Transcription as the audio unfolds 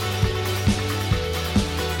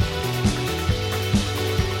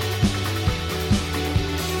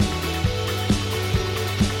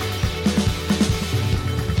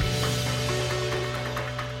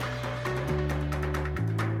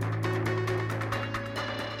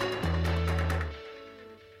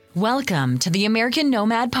Welcome to the American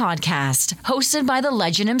Nomad Podcast, hosted by the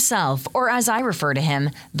legend himself, or as I refer to him,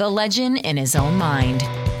 the legend in his own mind,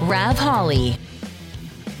 Rav Holly.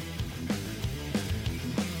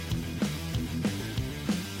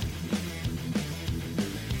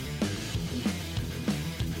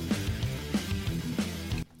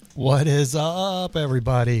 What is up,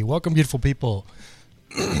 everybody? Welcome, beautiful people,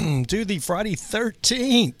 to the Friday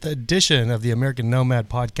 13th edition of the American Nomad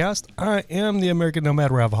Podcast. I am the American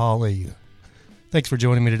Nomad, Rav Holly. Thanks for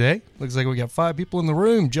joining me today. Looks like we got 5 people in the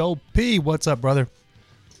room. Joel P., what's up, brother?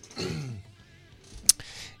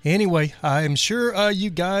 Anyway, I'm sure you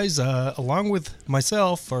guys, along with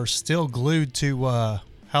myself, are still glued to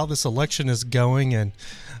how this election is going and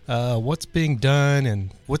what's being done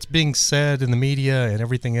and what's being said in the media and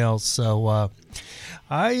everything else. So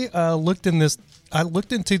I looked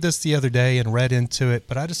into this the other day and read into it,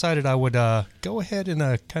 but I decided I would go ahead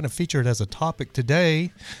and kind of feature it as a topic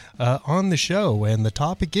today on the show. And the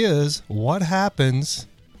topic is what happens.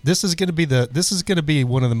 This is going to be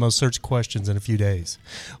one of the most searched questions in a few days.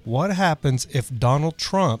 What happens if Donald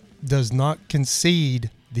Trump does not concede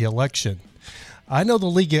the election? I know the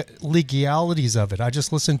legalities of it. I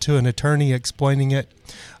just listened to an attorney explaining it.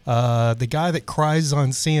 The guy that cries on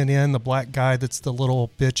CNN, the black guy that's the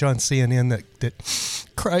little bitch on CNN that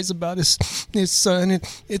cries about his son.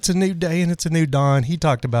 It's a new day and it's a new dawn. He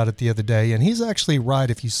talked about it the other day, and he's actually right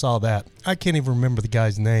if you saw that. I can't even remember the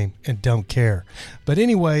guy's name and don't care. But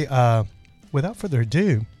anyway, without further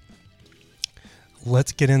ado,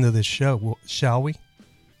 let's get into this show, shall we?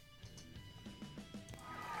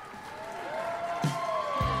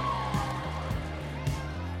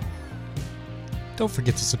 Don't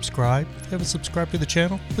forget to subscribe. If you haven't subscribed to the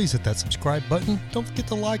channel, please hit that subscribe button. Don't forget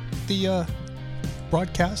to like the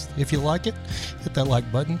broadcast. If you like it, hit that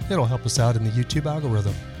like button. It'll help us out in the YouTube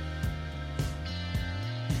algorithm.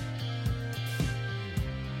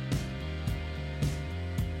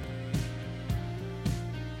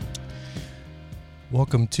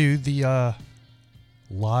 Welcome to the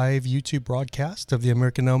live YouTube broadcast of the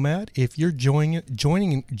American Nomad. If you're joining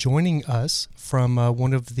us from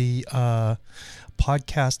one of the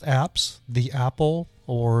podcast apps, the Apple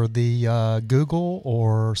or the Google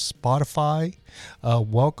or Spotify,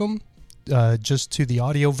 welcome just to the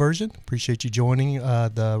audio version. Appreciate you joining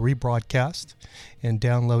the rebroadcast and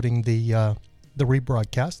downloading the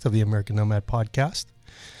rebroadcast of the American Nomad Podcast.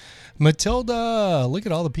 Matilda, look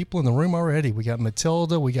at all the people in the room already. We got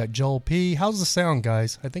Matilda, we got Joel P. How's the sound,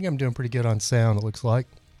 guys? I think I'm doing pretty good on sound, it looks like.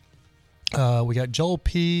 We got Joel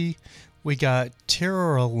P. We got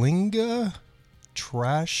Taralinga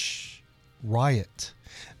Trash Riot.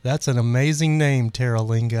 That's an amazing name,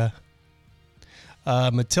 Taralinga.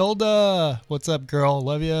 Matilda, what's up, girl?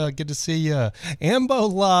 Love you. Good to see you. Ambo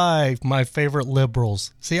Live, my favorite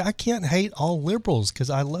liberals. See, I can't hate all liberals because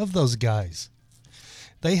I love those guys.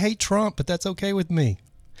 They hate Trump, but that's okay with me.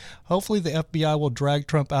 Hopefully the FBI will drag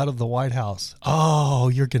Trump out of the White House. Oh,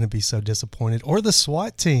 you're going to be so disappointed. Or the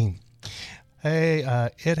SWAT team. Hey,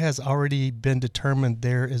 it has already been determined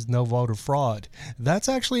there is no voter fraud. That's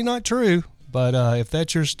actually not true, but if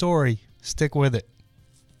that's your story, stick with it.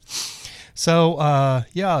 So,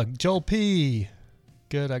 yeah, Joel P.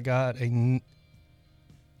 Good, I got a 10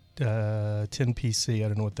 PC. I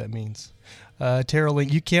don't know what that means. Tara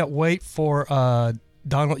Link, you can't wait for...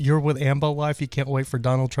 Donald, you're with Ambo Life. You can't wait for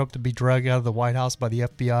Donald Trump to be dragged out of the White House by the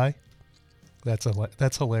FBI.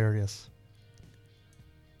 That's hilarious.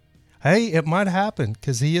 Hey, it might happen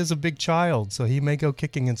because he is a big child, so he may go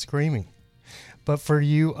kicking and screaming. But for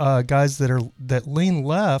you guys that lean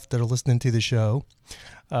left that are listening to the show,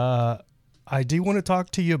 I do want to talk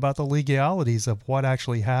to you about the legalities of what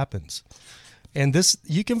actually happens. And this,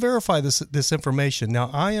 you can verify this information. Now,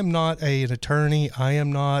 I am not an attorney. I am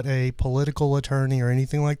not a political attorney or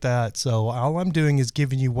anything like that. So all I'm doing is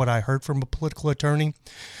giving you what I heard from a political attorney.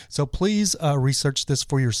 So please research this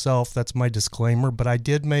for yourself. That's my disclaimer. But I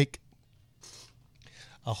did make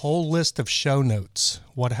a whole list of show notes.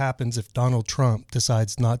 What happens if Donald Trump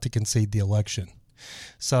decides not to concede the election?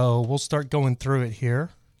 So we'll start going through it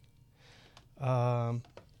here. And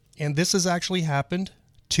this has actually happened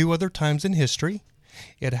 2 other times in history.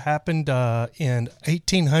 It happened in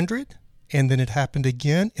 1800, and then it happened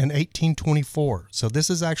again in 1824. So this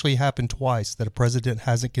has actually happened twice that a president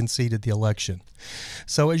hasn't conceded the election.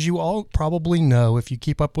 So as you all probably know, if you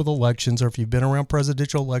keep up with elections or if you've been around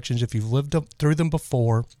presidential elections, if you've lived through them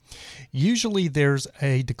before, usually there's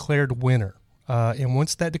a declared winner. And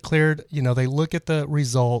once that declared, they look at the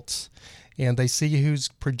results and they see who's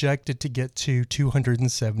projected to get to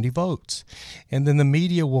 270 votes. And then the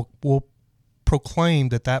media will proclaim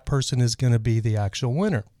that person is going to be the actual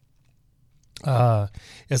winner.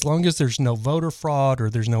 As long as there's no voter fraud or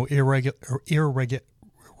there's no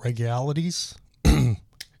irregularities,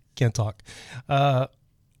 can't talk.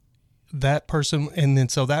 That person, and then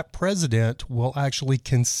so that president will actually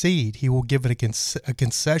concede. He will give it a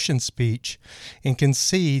concession speech and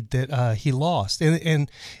concede that he lost.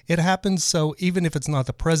 And it happens. So even if it's not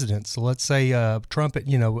the president, so let's say Trump,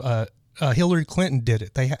 Hillary Clinton did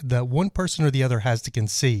it. The one person or the other has to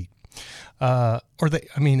concede.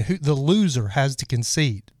 The loser has to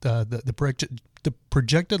concede. The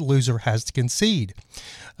projected loser has to concede.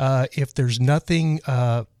 If there's nothing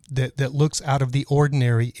that looks out of the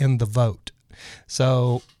ordinary in the vote.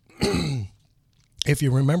 So if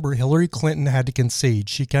you remember, Hillary Clinton had to concede.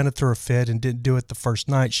 She kind of threw a fit and didn't do it the first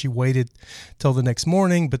night. She waited till the next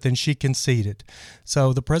morning, but then she conceded.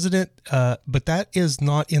 So the president, but that is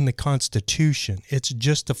not in the Constitution. It's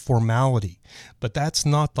just a formality, but that's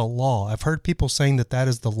not the law. I've heard people saying that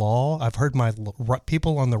is the law. I've heard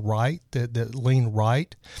people on the right that lean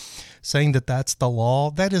right saying that that's the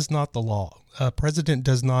law. That is not the law. President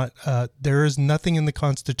does not, there is nothing in the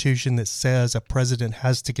Constitution that says a president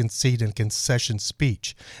has to concede in concession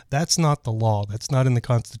speech. That's not the law. That's not in the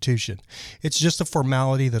Constitution. It's just a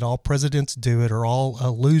formality that all presidents do it, or all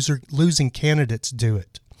losing candidates do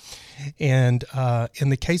it. And in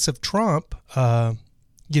the case of Trump,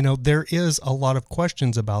 there is a lot of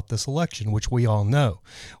questions about this election, which we all know,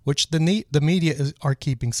 which the media are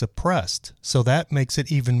keeping suppressed. So that makes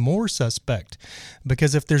it even more suspect,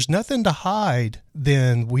 because if there's nothing to hide,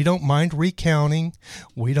 then we don't mind recounting.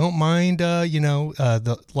 We don't mind, let's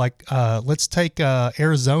take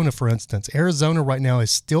Arizona, for instance. Arizona right now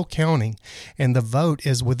is still counting, and the vote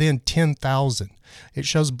is within 10,000. It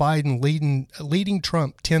shows Biden leading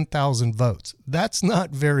Trump 10,000 votes. That's not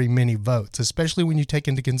very many votes, especially when you take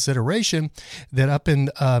into consideration that up in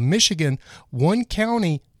Michigan, one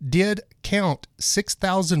county did count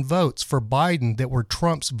 6,000 votes for Biden that were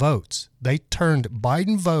Trump's votes. They turned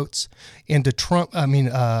Biden votes into Trump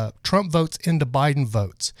votes into Biden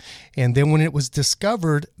votes. And then when it was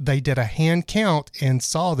discovered, they did a hand count and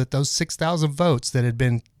saw that those 6,000 votes that had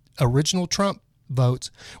been original Trump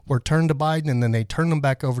votes were turned to Biden, and then they turned them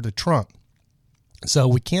back over to Trump. So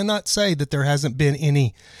we cannot say that there hasn't been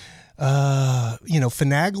any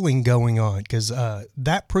finagling going on, because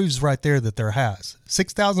that proves right there that there has.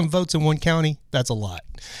 6,000 votes in one county, that's a lot,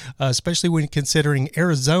 especially when considering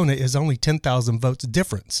Arizona is only 10,000 votes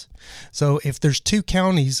difference. So if there's two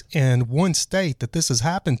counties in one state that this has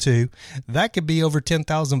happened to, that could be over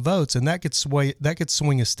 10,000 votes, and that could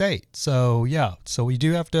swing a state. So yeah, so we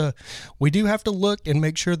do have to look and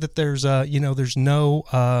make sure that there's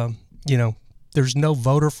there's no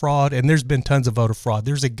voter fraud, and there's been tons of voter fraud.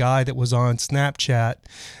 There's a guy that was on Snapchat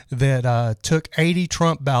that took 80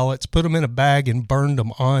 Trump ballots, put them in a bag, and burned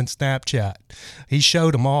them on Snapchat. He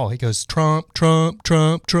showed them all. He goes, Trump, Trump,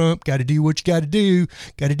 Trump, Trump, got to do what you got to do,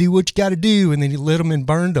 got to do what you got to do, and then he lit them and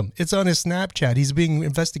burned them. It's on his Snapchat. He's being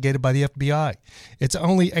investigated by the FBI. It's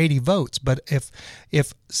only 80 votes, but if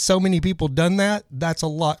so many people done that, that's a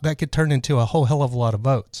lot. That could turn into a whole hell of a lot of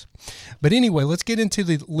votes. But anyway, let's get into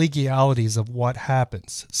the legalities of what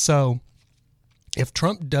happens. So if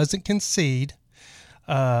Trump doesn't concede,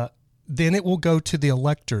 then it will go to the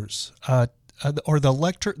electors, or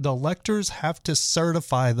the electors have to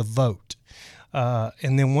certify the vote.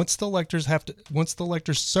 And then once the electors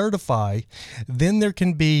certify, then there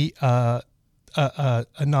can be a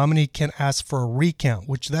nominee can ask for a recount,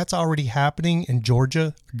 which that's already happening in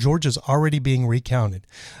Georgia. Georgia's already being recounted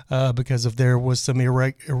because there was some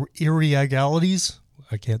irregularities.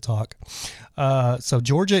 I can't talk. So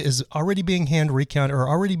Georgia is already being not hand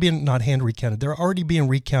recounted. They're already being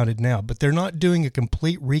recounted now, but they're not doing a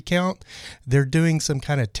complete recount. They're doing some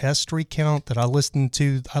kind of test recount that I listened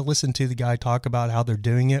to the guy talk about how they're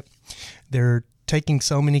doing it. They're taking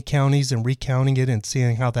so many counties and recounting it and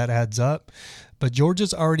seeing how that adds up. But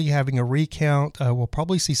Georgia's already having a recount. We'll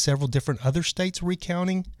probably see several different other states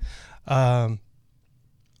recounting. But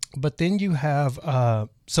then you have,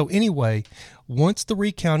 so anyway, once the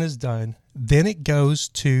recount is done, then it goes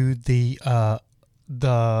to the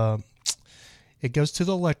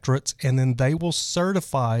electorates, and then they will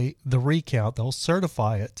certify the recount. They'll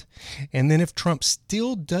certify it. And then if Trump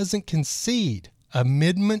still doesn't concede,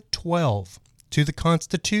 Amendment 12 to the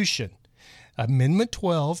Constitution, Amendment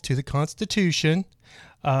 12 to the Constitution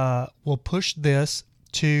will push this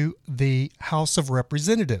to the House of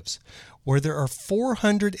Representatives, where there are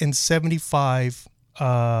 475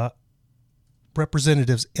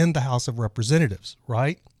 representatives in the House of Representatives,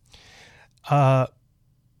 right? But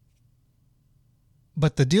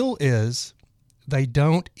the deal is they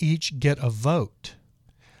don't each get a vote.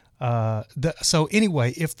 So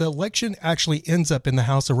anyway, if the election actually ends up in the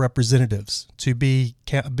House of Representatives to be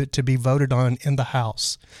voted on in the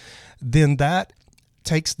House, then that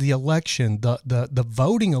takes the election, the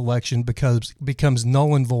voting election becomes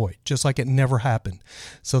null and void, just like it never happened.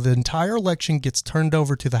 So the entire election gets turned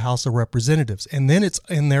over to the House of Representatives, and then it's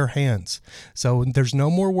in their hands. So there's no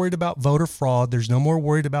more worried about voter fraud. There's no more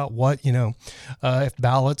worried about what, if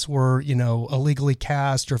ballots were, illegally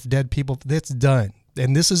cast or if dead people, that's done.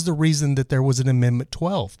 And this is the reason that there was an Amendment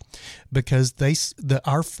 12, because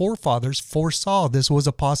our forefathers foresaw this was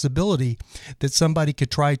a possibility that somebody could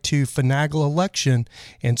try to finagle election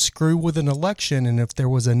and screw with an election. And if there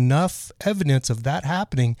was enough evidence of that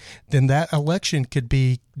happening, then that election could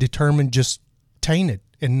be determined just tainted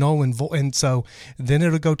and null and void. And so then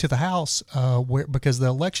it'll go to the House because the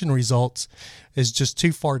election results is just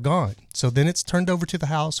too far gone. So then it's turned over to the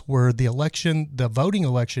House where the voting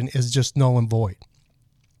election is just null and void.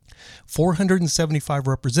 475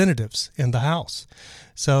 representatives in the House.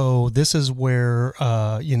 So this is where,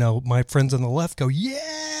 my friends on the left go,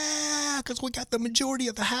 yeah, because we got the majority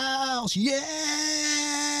of the House. Yeah,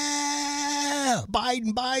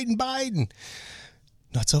 Biden.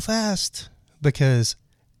 Not so fast, because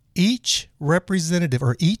each representative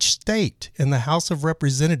or each state in the House of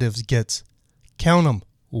Representatives gets, count them,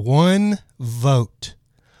 one vote.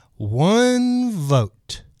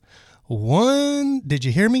 Did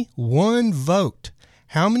you hear me? One vote.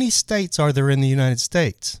 How many states are there in the United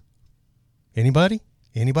States? Anybody?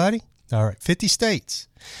 All right, 50 states.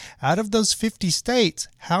 Out of those 50 states,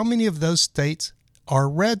 how many of those states are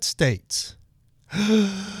red states? Drum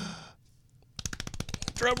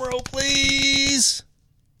roll, please.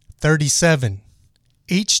 37.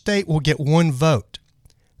 Each state will get one vote.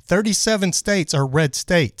 37 states are red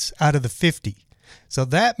states out of the 50. So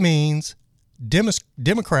that means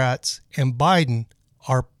Democrats and Biden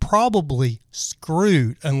are probably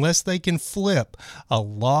screwed unless they can flip a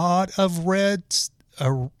lot of red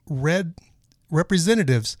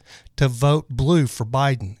representatives to vote blue for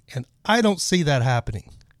Biden. And I don't see that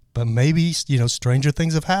happening. But maybe, stranger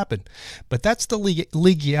things have happened. But that's the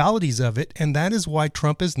legalities of it, and that is why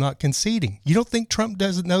Trump is not conceding. You don't think Trump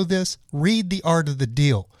doesn't know this? Read The Art of the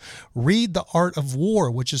Deal. Read The Art of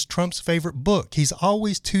War, which is Trump's favorite book. He's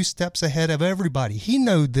always 2 steps ahead of everybody. He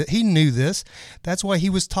knew this. That's why he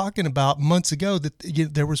was talking about months ago that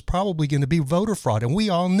there was probably going to be voter fraud, and we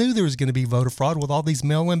all knew there was going to be voter fraud with all these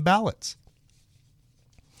mail-in ballots.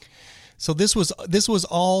 So this was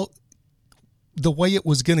all the way it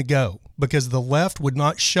was going to go, because the left would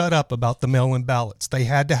not shut up about the mail-in ballots. They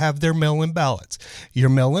had to have their mail-in ballots. Your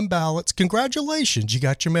mail-in ballots, congratulations, you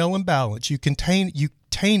got your mail-in ballots. You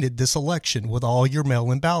tainted this election with all your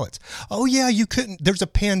mail-in ballots. Oh yeah, you couldn't. There's a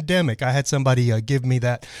pandemic. I had somebody give me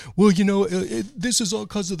that. Well, this is all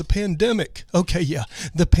because of the pandemic. Okay, yeah,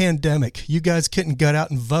 the pandemic. You guys couldn't get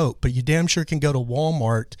out and vote, but you damn sure can go to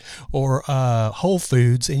Walmart or Whole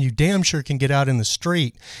Foods, and you damn sure can get out in the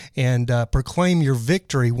street and proclaim your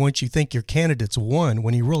victory once you think your candidate's won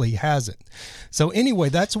when he really hasn't. So anyway,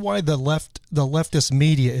 that's why the leftist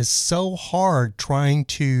media is so hard trying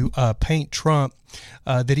to paint Trump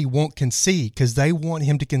that he won't concede, because they want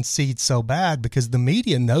him to concede so bad, because the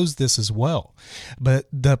media knows this as well. But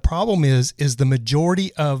the problem is the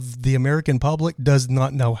majority of the American public does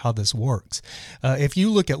not know how this works. If you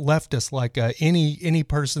look at leftists, like any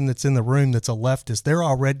person that's in the room that's a leftist,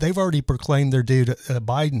 they've already proclaimed their dude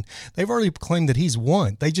Biden. They've already proclaimed that he's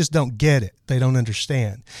won. They just don't get it. They don't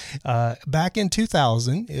understand. Back in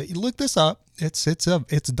 2000, you look this up.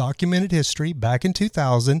 It's documented history. Back in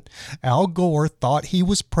 2000, Al Gore thought he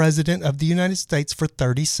was president of the United States for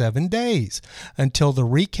 37 days until the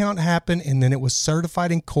recount happened, and then it was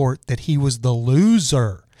certified in court that he was the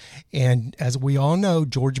loser. And as we all know,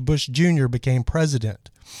 George Bush Jr. became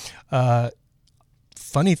president.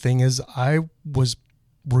 Funny thing is, I was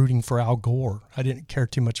rooting for Al Gore. I didn't care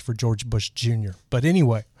too much for George Bush Jr. But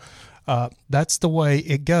anyway, that's the way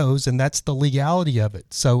it goes, and that's the legality of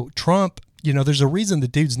it. So Trump, there's a reason the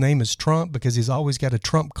dude's name is Trump, because he's always got a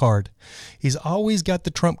Trump card. He's always got the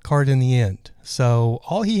Trump card in the end. So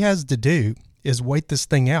all he has to do is wait this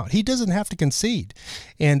thing out. He doesn't have to concede.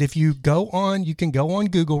 And if you can go on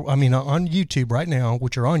Google, on YouTube right now,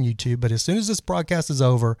 which are on YouTube, but as soon as this broadcast is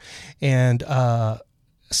over, and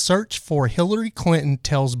search for Hillary Clinton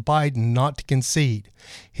tells Biden not to concede.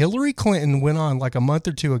 Hillary Clinton went on like a month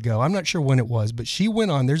or two ago. I'm not sure when it was, but she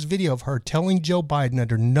went on. There's video of her telling Joe Biden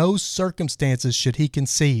under no circumstances should he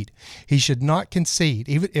concede. He should not concede.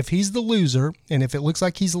 Even if he's the loser and if it looks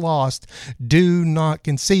like he's lost, do not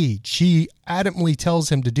concede. She adamantly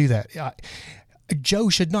tells him to do that. Joe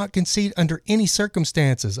should not concede under any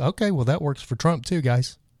circumstances. Okay, well, that works for Trump too,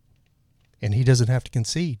 guys. And he doesn't have to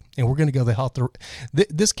concede. And we're going to go the health.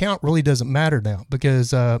 This count really doesn't matter now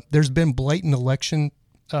because there's been blatant election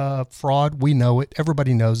fraud. We know it.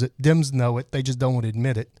 Everybody knows it. Dems know it. They just don't want to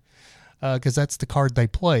admit it because that's the card they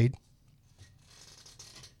played.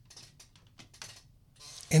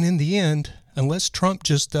 And in the end, unless Trump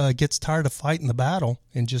just gets tired of fighting the battle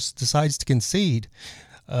and just decides to concede,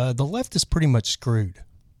 the left is pretty much screwed.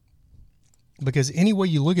 Because any way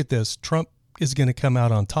you look at this, Trump is going to come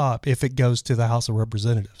out on top if it goes to the House of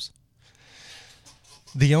Representatives.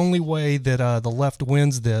 The only way that the left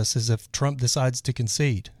wins this is if Trump decides to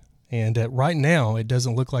concede. And right now, it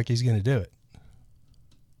doesn't look like he's going to do it.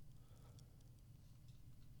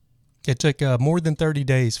 It took more than 30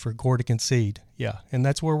 days for Gore to concede. Yeah, and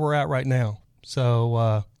that's where we're at right now.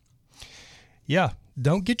 So, yeah,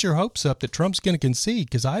 don't get your hopes up that Trump's going to concede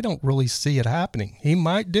because I don't really see it happening. He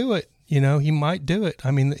might do it. He might do it.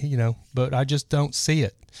 I mean, but I just don't see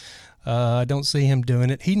it. I don't see him doing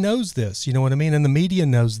it. He knows this, you know what I mean? And the media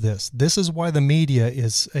knows this. This is why the media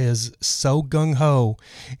is so gung-ho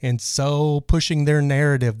and so pushing their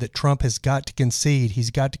narrative that Trump has got to concede. He's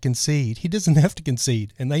got to concede. He doesn't have to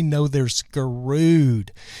concede. And they know they're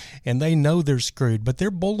screwed. But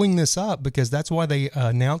they're bullying this up because that's why they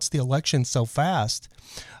announced the election so fast.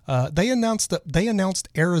 They announced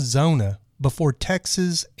Arizona before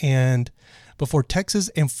Texas and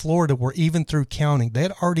Florida were even through counting. They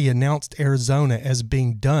had already announced Arizona as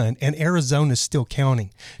being done, and Arizona's still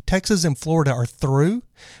counting. Texas and Florida are through.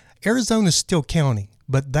 Arizona's still counting,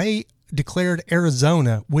 but they declared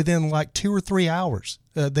Arizona within like 2 or 3 hours.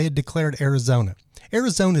 They had declared Arizona.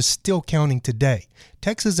 Arizona's still counting today.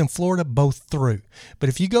 Texas and Florida both through. But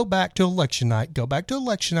if you go back to election night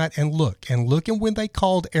and look at when they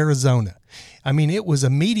called Arizona. I mean, it was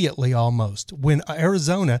immediately almost when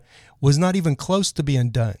Arizona was not even close to being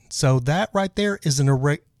done. So that right there is you're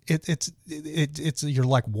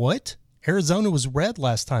like, what? Arizona was red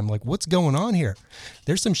last time. Like, what's going on here?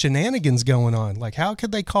 There's some shenanigans going on. Like, how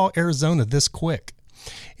could they call Arizona this quick?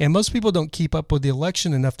 And most people don't keep up with the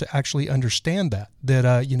election enough to actually understand that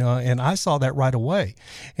and I saw that right away.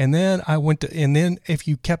 And then if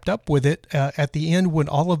you kept up with it at the end, when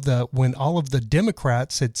all of the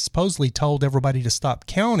Democrats had supposedly told everybody to stop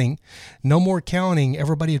counting, no more counting,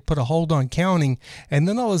 everybody had put a hold on counting. And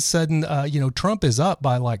then all of a sudden, Trump is up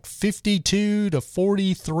by like 52 to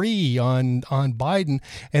 43 on Biden.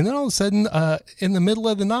 And then all of a sudden, in the middle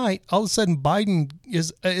of the night, all of a sudden Biden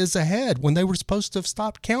is ahead when they were supposed to have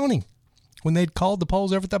stopped counting. When they'd called the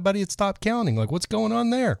polls, everybody had stopped counting. Like, what's going on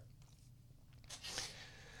there?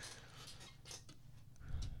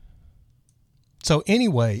 So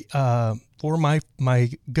anyway, for my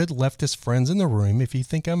good leftist friends in the room, if you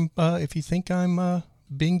think I'm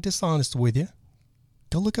being dishonest with you,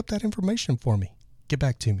 go look up that information for me. Get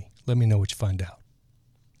back to me. Let me know what you find out.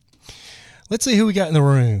 Let's see who we got in the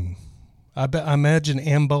room. I imagine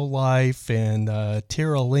Ambo Life and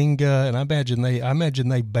Tiralinga, and I imagine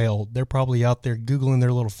they bailed. They're probably out there Googling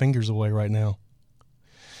their little fingers away right now.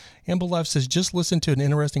 Ambo Life says, just listen to an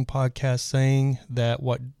interesting podcast saying that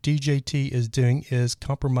what DJT is doing is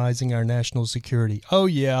compromising our national security. Oh,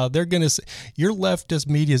 yeah, they're going to say, your leftist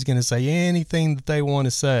media is going to say anything that they want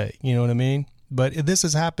to say. You know what I mean? But this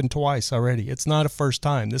has happened twice already. It's not a first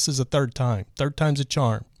time. This is a third time. Third time's a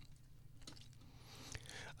charm.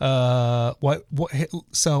 So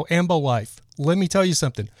Ambo Life, let me tell you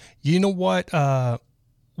something. You know what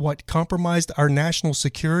compromised our national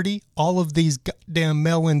security? All of these goddamn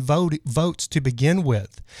mail-in votes to begin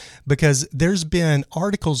with, because there's been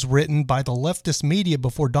articles written by the leftist media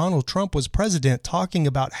before Donald Trump was president talking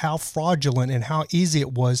about how fraudulent and how easy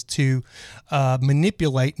it was to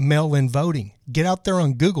manipulate mail-in voting. Get out there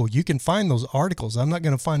on Google. You can find those articles. I'm not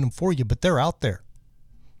going to find them for you, but they're out there.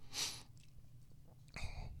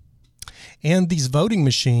 And these voting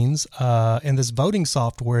machines and this voting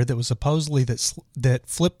software that was supposedly that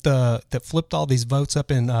flipped all these votes up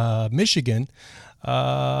in Michigan,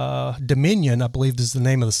 Dominion, I believe is the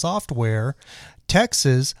name of the software.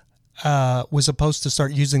 Texas was supposed to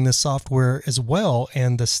start using this software as well,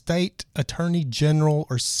 and the state attorney general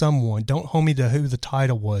or someone, don't hold me to who the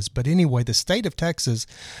title was, but anyway, the state of Texas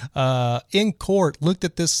in court looked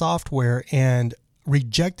at this software and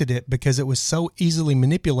rejected it because it was so easily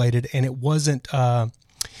manipulated, and it wasn't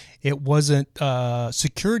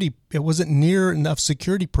security. It wasn't near enough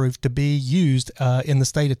security proof to be used in the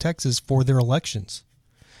state of Texas for their elections.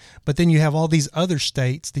 But then you have all these other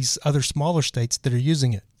states, these other smaller states that are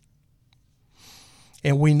using it.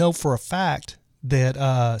 And we know for a fact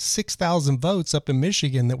that 6,000 votes up in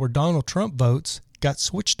Michigan that were Donald Trump votes got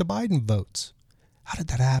switched to Biden votes. How did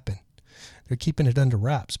that happen? They're keeping it under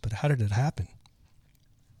wraps, but how did it happen?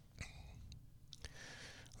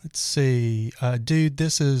 Let's see. Dude,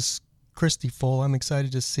 this is Christie Full. I'm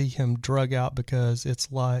excited to see him drug out because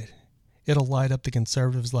it'll light up the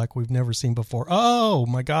conservatives like we've never seen before. Oh,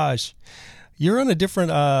 my gosh. You're on a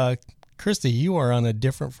different, Christie, you are on a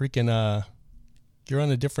different freaking, you're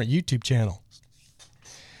on a different YouTube channel.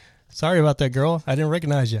 Sorry about that, girl. I didn't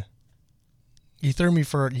recognize you. You threw me a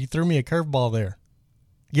curveball there.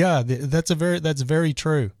 Yeah, that's very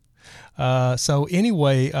true. So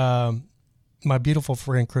anyway, my beautiful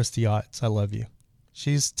friend Christy Otts, I love you.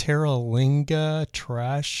 She's Terralinga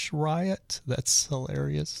Trash Riot. That's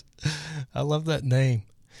hilarious. I love that name.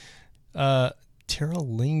 Terralingu.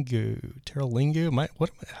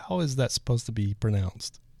 How is that supposed to be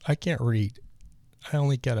pronounced? I can't read. I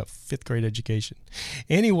only got a 5th grade education.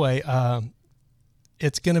 Anyway,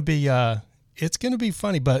 it's gonna be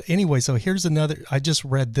funny. But anyway, so here's another. I just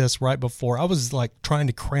read this right before. I was like trying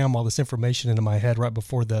to cram all this information into my head right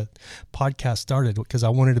before the podcast started because I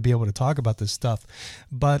wanted to be able to talk about this stuff.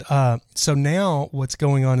 But so now what's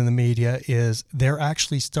going on in the media is they're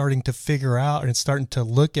actually starting to figure out and starting to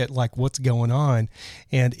look at like what's going on.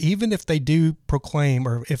 And even if they do proclaim,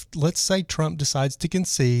 or if let's say Trump decides to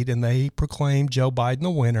concede and they proclaim Joe Biden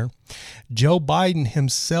the winner, Joe Biden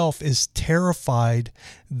himself is terrified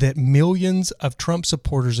that millions of Trump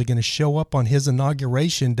supporters are going to show up on his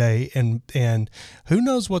inauguration day, and who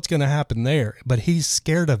knows what's going to happen there. But he's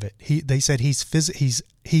scared of it. They said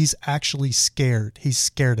he's actually scared. He's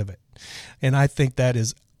scared of it, and I think that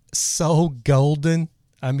is so golden.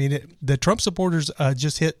 I mean, the Trump supporters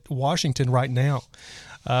just hit Washington right now.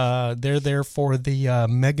 They're there for the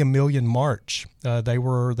Mega Million March.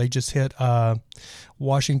 They just hit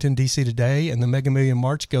Washington, D.C. today, and the Mega Million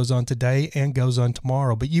March goes on today and goes on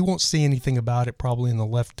tomorrow. But you won't see anything about it probably in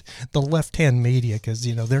the left-hand media because,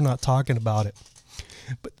 they're not talking about it.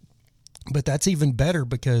 But that's even better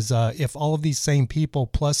because if all of these same people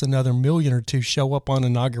plus another million or two show up on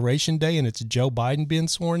Inauguration Day and it's Joe Biden being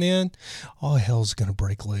sworn in, all hell's going to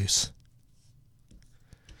break loose.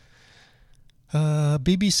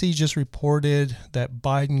 BBC just reported that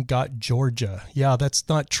Biden got Georgia. Yeah, that's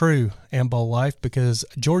not true, Ambo Life, because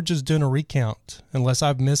Georgia's doing a recount. Unless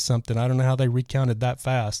I've missed something. I don't know how they recounted that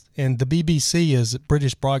fast. And the BBC is a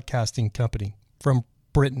British broadcasting company from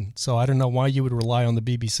Britain. So I don't know why you would rely on the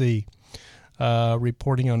BBC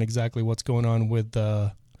reporting on exactly what's going on with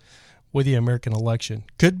the American election.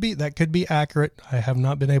 Could be accurate. I have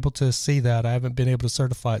not been able to see that. I haven't been able to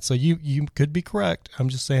certify it. So you could be correct. I'm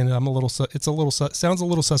just saying sounds a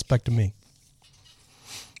little suspect to me.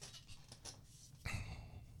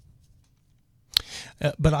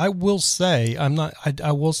 But I will say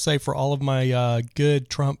I will say for all of my good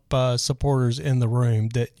Trump supporters in the room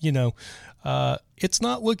that it's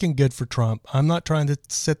not looking good for Trump. I'm not trying to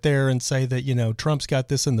sit there and say that Trump's got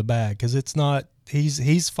this in the bag because it's not.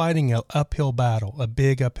 He's fighting a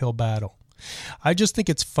big uphill battle. I just think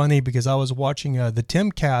it's funny because I was watching the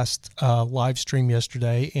Timcast live stream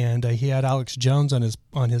yesterday, and he had Alex Jones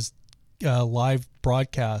on his live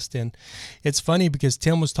broadcast, and it's funny because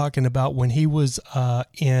Tim was talking about when he was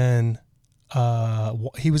in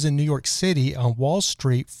New York City on Wall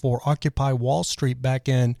Street for Occupy Wall Street back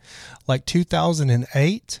in like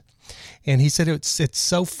 2008. And he said it's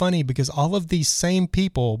so funny because all of these same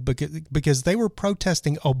people, because they were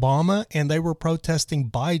protesting Obama and they were protesting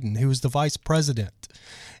Biden, who was the vice president,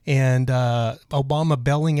 and Obama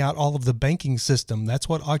bailing out all of the banking system. That's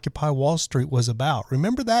what Occupy Wall Street was about.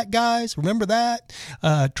 Remember that, guys? Remember that?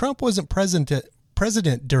 Trump wasn't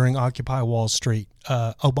president during Occupy Wall Street.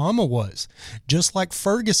 Obama was. Just like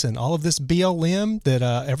Ferguson, all of this BLM that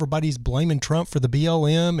everybody's blaming Trump for the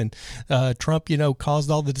BLM, and Trump,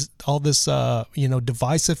 caused all this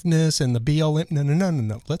divisiveness and the BLM.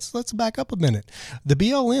 No. Let's back up a minute. The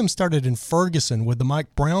BLM started in Ferguson with the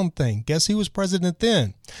Mike Brown thing. Guess who was president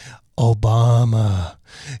then? Obama.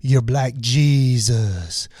 You're Black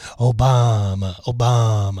Jesus.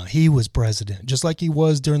 Obama. He was president, just like he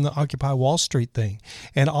was during the Occupy Wall Street thing.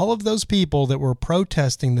 And all of those people that were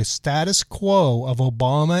protesting the status quo of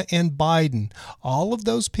Obama and Biden, all of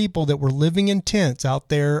those people that were living in tents out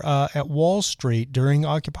there at Wall Street during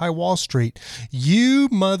Occupy Wall Street, you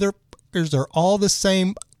motherfuckers are all the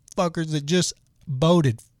same fuckers that just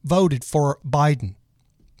voted for Biden.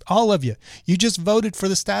 All of you. You just voted for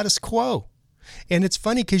the status quo. And it's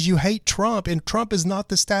funny because you hate Trump, and Trump is not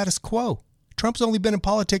the status quo. Trump's only been in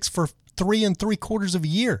politics for 3 3/4 of a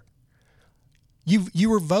year. You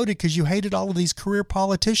were voted because you hated all of these career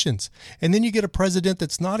politicians. And then you get a president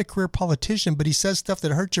that's not a career politician, but he says stuff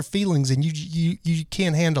that hurts your feelings and you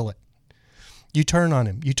can't handle it. You turn on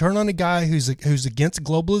him. You turn on a guy who's against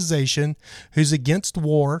globalization, who's against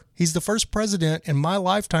war. He's the first president in my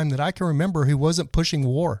lifetime that I can remember who wasn't pushing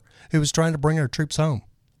war, who was trying to bring our troops home.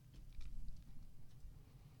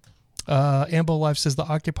 Ambo Life says the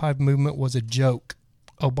Occupy movement was a joke.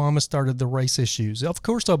 Obama started the race issues. Of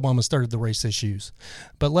course Obama started the race issues.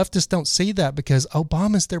 But leftists don't see that because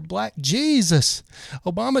Obama's their black Jesus.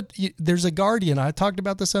 There's a Guardian. I talked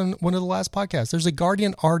about this on one of the last podcasts. There's a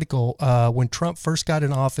Guardian article when Trump first got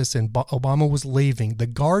in office and Obama was leaving. The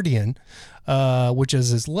Guardian, which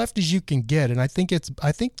is as left as you can get, and I think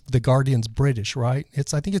the Guardian's British, right?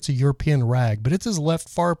 I think it's a European rag, but it's as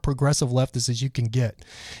far progressive leftist as you can get.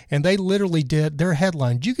 And they literally did their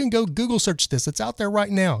headline. You can go Google search this. It's out there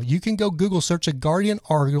right now. You can go Google search a Guardian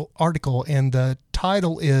article, and the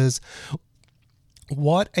title is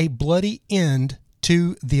 "What a Bloody End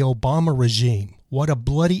to the Obama Regime." What a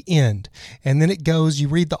bloody end. And then it goes, you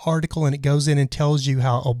read the article and it goes in and tells you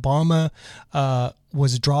how Obama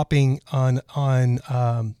was dropping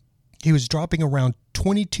he was dropping around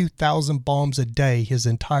 22,000 bombs a day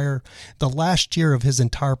the last year of his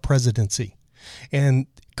entire presidency. And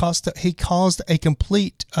he caused a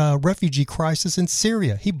complete refugee crisis in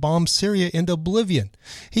Syria. He bombed Syria into oblivion.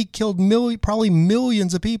 He killed probably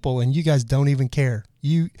millions of people, and you guys don't even care.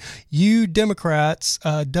 You Democrats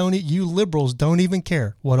you liberals don't even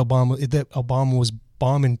care that Obama was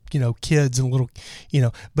bombing, kids and little,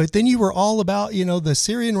 but then you were all about, the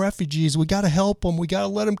Syrian refugees. We got to help them. We got to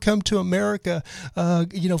let them come to America.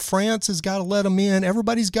 France has got to let them in.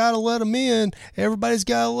 Everybody's got to let them in. Everybody's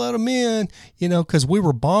got to let them in, because we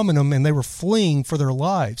were bombing them and they were fleeing for their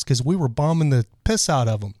lives because we were bombing the piss out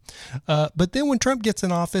of them. But then when Trump gets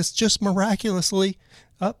in office, just miraculously,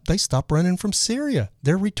 they stop running from Syria.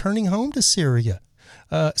 They're returning home to Syria.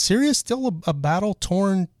 Syria is still a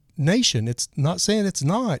battle-torn nation. It's not saying it's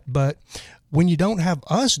not, but when you don't have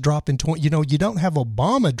us dropping, you don't have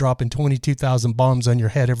Obama dropping 22,000 bombs on your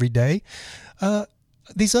head every day.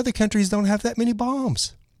 These other countries don't have that many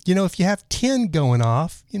bombs. If you have 10 going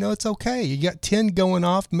off, it's okay. You got 10 going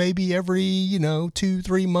off maybe every,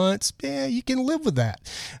 2-3 months. Yeah, you can live with that.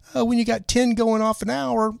 When you got 10 going off an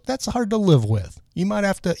hour, that's hard to live with. You might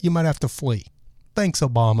have to flee. Thanks,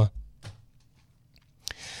 Obama.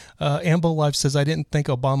 Ambo Life says, I didn't think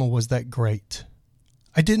Obama was that great.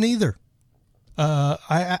 I didn't either. But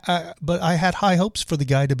I had high hopes for the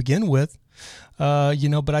guy to begin with.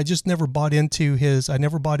 But I just never bought into his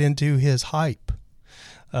hype.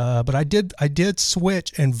 But I did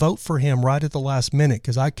switch and vote for him right at the last minute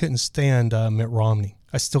because I couldn't stand Mitt Romney.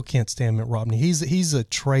 I still can't stand Mitt Romney. He's a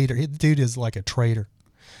traitor. The dude is like a traitor.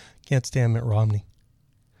 Can't stand Mitt Romney.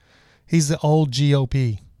 He's the old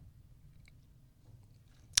GOP.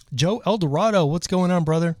 Joe Eldorado, what's going on,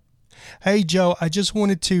 brother? Hey, Joe, I just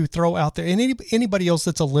wanted to throw out there, and anybody else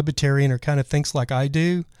that's a libertarian or kind of thinks like I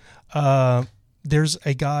do, there's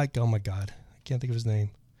a guy, oh my God, I can't think of his name,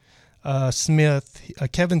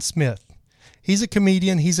 Kevin Smith. He's a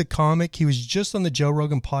comedian. He's a comic. He was just on the Joe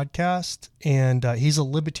Rogan podcast, and he's a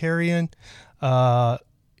libertarian. I'm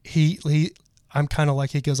kind of like,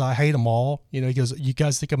 he goes, I hate them all. He goes, you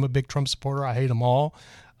guys think I'm a big Trump supporter? I hate them all.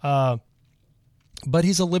 But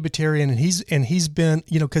he's a libertarian, and he's been,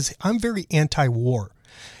 because I'm very anti-war.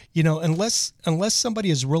 Unless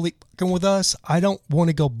somebody is really working with us, I don't want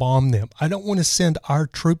to go bomb them. I don't want to send our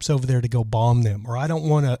troops over there to go bomb them, or I don't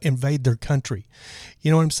want to invade their country. You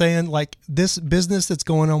know what I'm saying? Like this business that's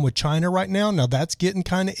going on with China right now, that's getting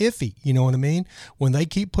kind of iffy. You know what I mean? When they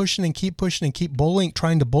keep pushing and keep bullying,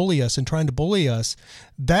 trying to bully us,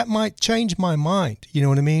 that might change my mind. You know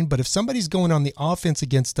what I mean? But if somebody's going on the offense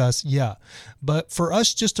against us, yeah. But for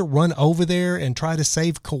us just to run over there and try to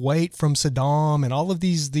save Kuwait from Saddam and all of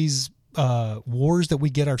these wars that we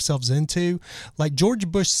get ourselves into, like George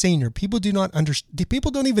Bush Sr., people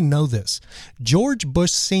don't even know this. George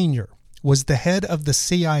Bush Sr. was the head of the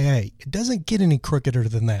CIA. It doesn't get any crookeder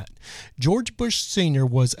than that. George Bush Sr.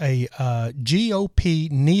 was a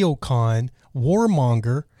GOP neocon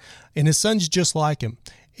warmonger, and his son's just like him.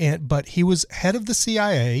 But he was head of the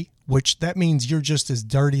CIA, which that means you're just as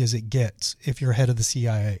dirty as it gets if you're head of the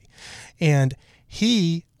CIA. And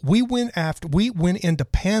we went into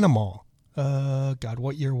Panama. God,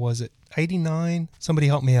 what year was it? 89? Somebody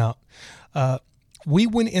help me out. We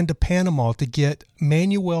went into Panama to get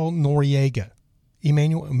Emmanuel Noriega,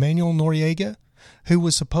 who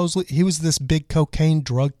was supposedly, he was this big cocaine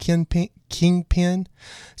drug kingpin.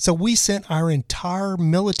 So we sent our entire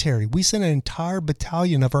military, we sent an entire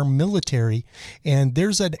battalion of our military, and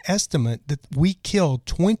there's an estimate that we killed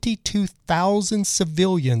 22,000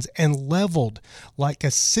 civilians and leveled like a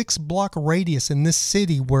 6-block radius in this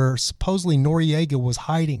city where supposedly Noriega was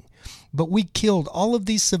hiding. But we killed all of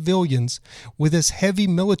these civilians with this heavy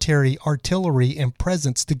military artillery and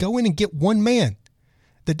presence to go in and get one man.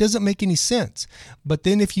 That doesn't make any sense. But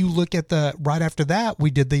then if you look at right after that,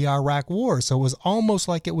 we did the Iraq War. So it was almost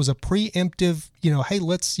like it was a preemptive, hey,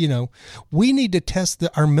 let's, we need to test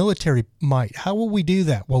our military might. How will we do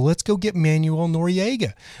that? Well, let's go get Manuel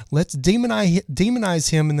Noriega. Let's demonize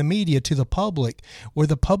him in the media to the public, where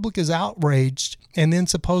the public is outraged. And then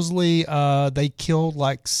supposedly they killed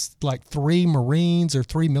like 3 Marines or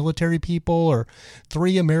 3 military people or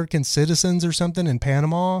 3 American citizens or something in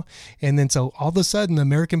Panama. And then so all of a sudden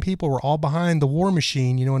the American people were all behind the war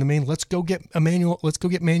machine. You know what I mean? Let's go get Manuel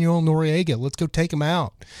Noriega. Let's go take him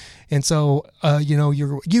out. And so,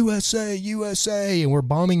 you're USA, and we're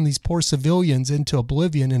bombing these poor civilians into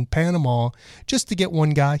oblivion in Panama just to get one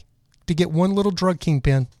guy, to get one little drug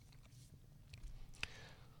kingpin.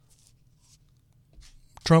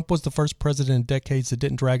 Trump was the first president in decades that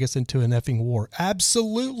didn't drag us into an effing war.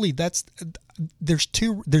 Absolutely. There's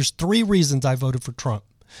 3 reasons I voted for Trump.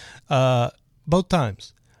 Both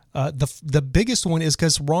times. The biggest one is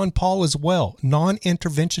because Ron Paul as well,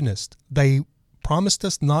 non-interventionist. They promised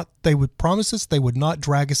us they would not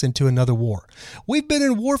drag us into another war. We've been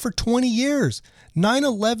in war for 20 years.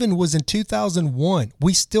 9/11 was in 2001.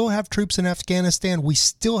 We still have troops in Afghanistan. We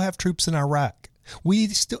still have troops in Iraq.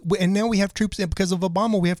 And now we have troops, because of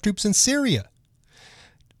Obama, we have troops in Syria.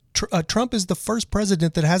 Trump is the first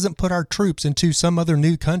president that hasn't put our troops into some other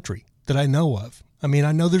new country that I know of. I mean,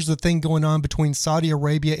 I know there's a thing going on between Saudi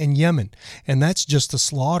Arabia and Yemen, and that's just a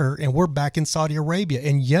slaughter, and we're back in Saudi Arabia,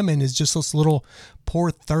 and Yemen is just this little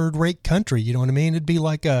poor third-rate country, you know what I mean? That'd be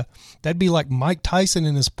like Mike Tyson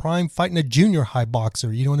in his prime fighting a junior high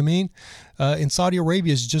boxer, you know what I mean? And Saudi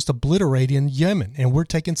Arabia is just obliterating Yemen, and we're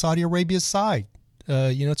taking Saudi Arabia's side.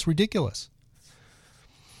 It's ridiculous.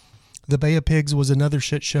 The Bay of Pigs was another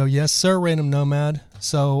shit show. Yes, sir, Random Nomad.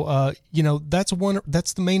 So, that's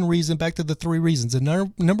the main reason. Back to the 3 reasons.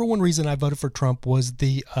 The number one reason I voted for Trump was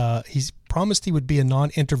he's promised he would be a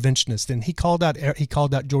non-interventionist, and he called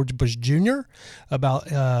out George Bush Jr. about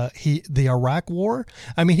the Iraq War.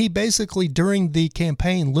 I mean, he basically during the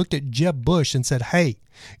campaign looked at Jeb Bush and said, "Hey,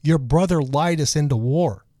 your brother lied us into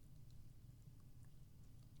war."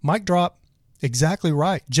 Mic drop. Exactly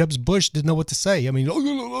right. Jeb Bush didn't know what to say. I mean,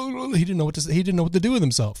 he didn't know what to say. He didn't know what to do with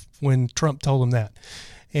himself when Trump told him that.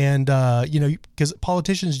 And because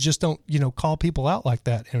politicians just don't call people out like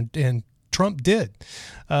that, and Trump did.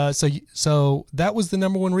 So that was the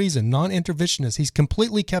number one reason. Non-interventionist. He's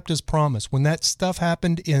completely kept his promise. When that stuff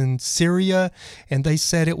happened in Syria, and they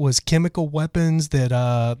said it was chemical weapons that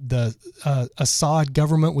the Assad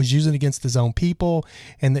government was using against his own people,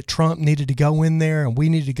 and that Trump needed to go in there, and we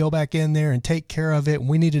needed to go back in there and take care of it, and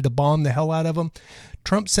we needed to bomb the hell out of them.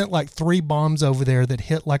 Trump sent like 3 bombs over there that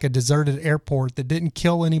hit like a deserted airport that didn't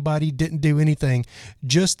kill anybody, didn't do anything,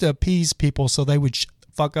 just to appease people so they would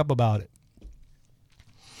fuck up about it.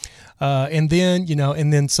 So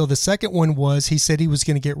the second one was he said he was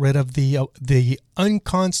going to get rid of the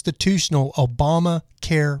unconstitutional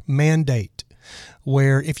Obamacare mandate,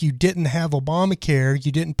 where if you didn't have Obamacare,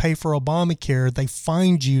 you didn't pay for Obamacare, the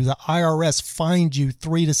IRS fined you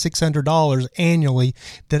 $300 to $600 annually,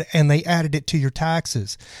 and they added it to your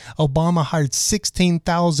taxes. Obama hired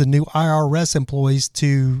 16,000 new IRS employees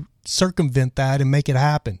to circumvent that and make it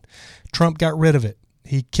happen. Trump got rid of it.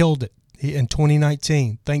 He killed it. In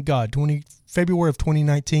 2019, thank God, February of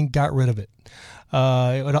 2019, got rid of it.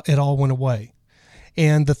 It all went away.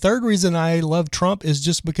 And the third reason I love Trump is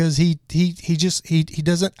just because he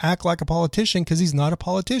doesn't act like a politician, because he's not a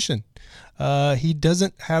politician. He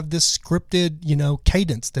doesn't have this scripted,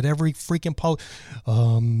 cadence that every freaking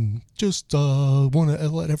want to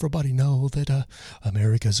let everybody know that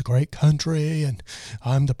America's a great country and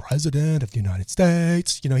I'm the president of the United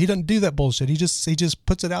States. He doesn't do that bullshit. He just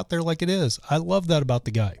puts it out there like it is. I love that about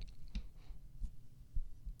the guy.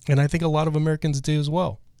 And I think a lot of Americans do as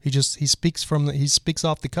well. He speaks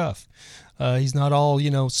off the cuff. He's not all,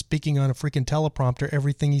 speaking on a freaking teleprompter,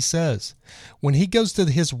 everything he says. When he goes to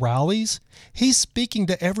his rallies, he's speaking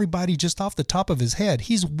to everybody just off the top of his head.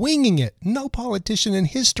 He's winging it. No politician in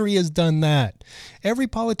history has done that. Every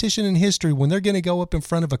politician in history, when they're going to go up in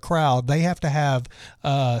front of a crowd, they have to have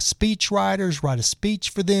speech writers write a speech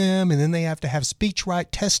for them, and then they have to have speech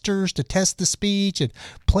write testers to test the speech and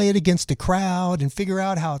play it against the crowd and figure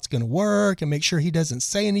out how it's going to work and make sure he doesn't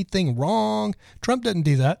say anything wrong. Trump doesn't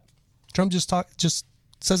do that. Trump just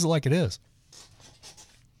says it like it is.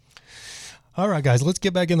 All right, guys, let's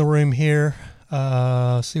get back in the room here.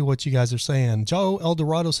 See what you guys are saying. Joe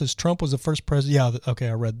Eldorado says Trump was the first president. Yeah, okay,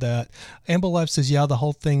 I read that. Amber Life says, yeah, the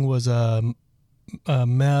whole thing was a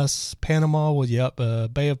mess. Panama was,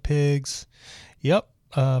 Bay of Pigs. Yep.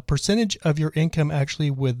 Percentage of your income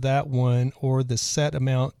actually with that one, or the set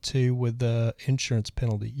amount to with the insurance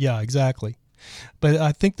penalty. Yeah, exactly. But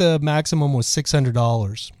I think the maximum was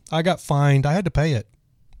 $600. I got fined. I had to pay it.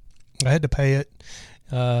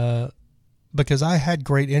 Because I had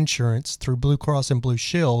great insurance through Blue Cross and Blue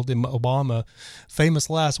Shield. In Obama, famous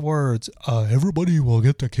last words, everybody will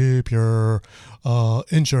get to keep your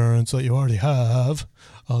insurance that you already have.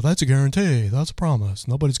 That's a guarantee. That's a promise.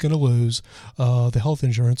 Nobody's going to lose the health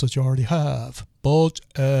insurance that you already have.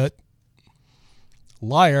 Bullshit.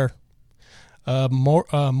 Liar.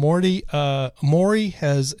 Maury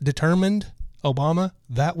has determined, Obama,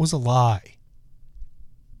 that was a lie.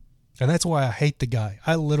 And that's why I hate the guy.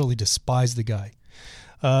 I literally despise the guy.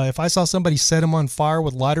 If I saw somebody set him on fire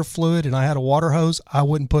with lighter fluid and I had a water hose, I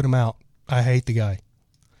wouldn't put him out. I hate the guy.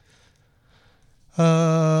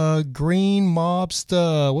 Green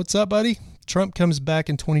Mobster. What's up, buddy? Trump comes back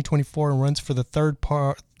in 2024 and runs for the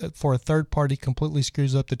for a third party, completely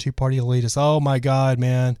screws up the two-party elitists. Oh my God,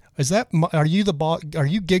 man! Are you the boss? Are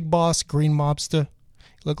you Gig Boss, Green Mobster?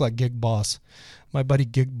 You look like Gig Boss, my buddy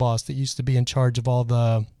Gig Boss that used to be in charge of all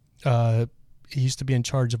the. He used to be in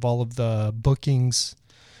charge of all of the bookings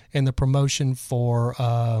and the promotion for.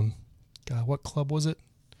 God, what club was it?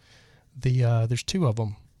 There's two of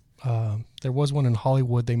them. There was one in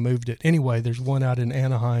Hollywood. They moved it. Anyway, there's one out in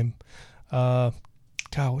Anaheim. God,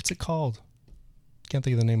 what's it called? Can't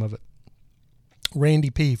think of the name of it. Randy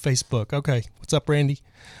P. Facebook. Okay. What's up, Randy?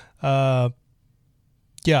 God,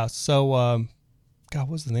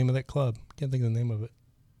 what's the name of that club? Can't think of the name of it.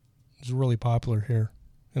 It's really popular here,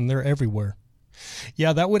 and they're everywhere.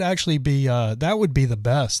 Yeah, that would actually be, that would be the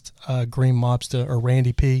best, Green Mobster or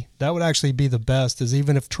Randy P. That would actually be the best, is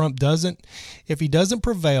even if Trump if he doesn't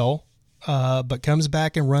prevail, but comes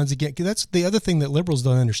back and runs again. That's the other thing that liberals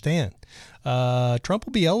don't understand. Trump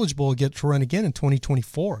will be eligible to run again in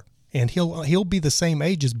 2024, and he'll be the same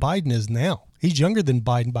age as Biden is now. He's younger than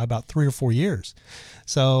Biden by about 3 or 4 years.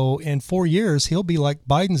 So in 4 years, he'll be like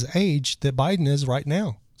Biden's age that Biden is right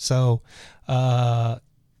now. So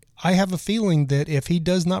I have a feeling that if he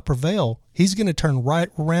does not prevail, he's going to turn right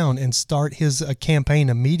around and start his campaign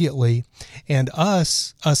immediately. And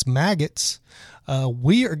us maggots,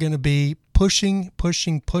 we are going to be pushing,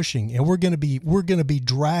 and we're going to be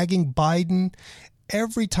dragging Biden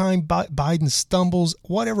every time Biden stumbles.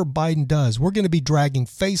 Whatever Biden does, we're going to be dragging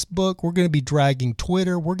Facebook. We're going to be dragging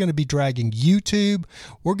Twitter. We're going to be dragging YouTube.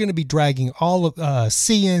 We're going to be dragging all of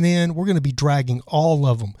CNN. We're going to be dragging all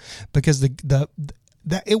of them, because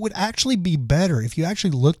that it would actually be better if you actually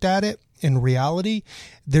looked at it in reality.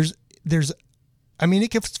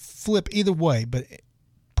 It could flip either way, but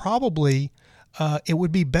probably it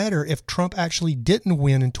would be better if Trump actually didn't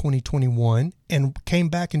win in 2021 and came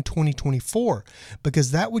back in 2024, because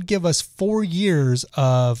that would give us 4 years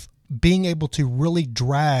of being able to really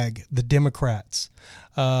drag the Democrats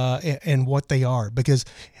and what they are, because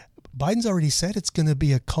Biden's already said it's going to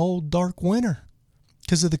be a cold, dark winter.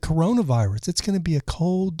 Because of the coronavirus, it's going to be a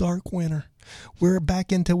cold, dark winter. We're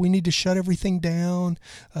back into, we need to shut everything down.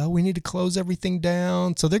 We need to close everything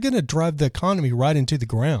down. So they're going to drive the economy right into the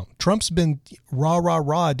ground. Trump's been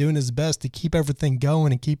rah, doing his best to keep everything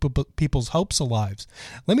going and keep people's hopes alive.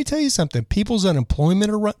 Let me tell you something. People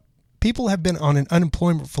have been on an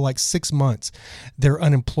unemployment for like 6 months. Their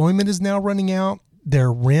unemployment is now running out.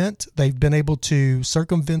 Their rent, they've been able to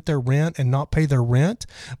circumvent their rent and not pay their rent,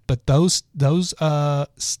 but those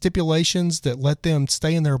stipulations that let them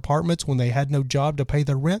stay in their apartments when they had no job to pay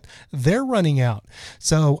their rent, they're running out.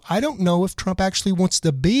 So I don't know if Trump actually wants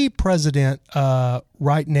to be president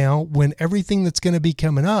right now, when everything that's going to be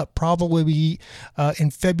coming up probably be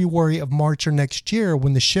in February of March or next year,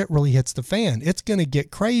 when the shit really hits the fan. It's going to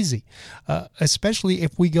get crazy, especially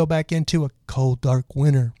if we go back into a cold, dark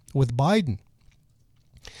winter with Biden.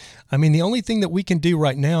 I mean, the only thing that we can do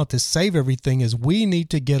right now to save everything is we need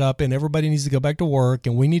to get up and everybody needs to go back to work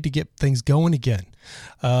and we need to get things going again.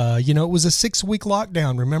 It was a 6-week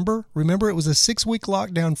lockdown. Remember it was a 6-week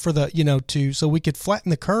lockdown for the, so we could flatten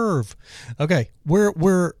the curve. Okay.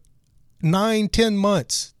 We're 9, 10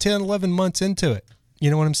 months, 10, 11 months into it. You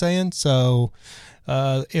know what I'm saying? So,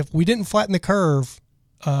 if we didn't flatten the curve,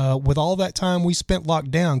 with all that time we spent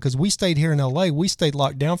locked down, because we stayed here in LA, we stayed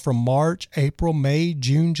locked down from March, April, May,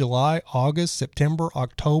 June, July, August, September,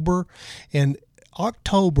 October. And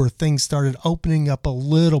October, things started opening up a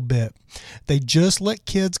little bit. They just let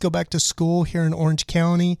kids go back to school here in Orange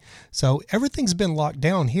County. So everything's been locked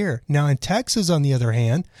down here. Now in Texas, on the other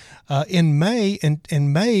hand, in May,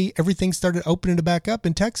 everything started opening it back up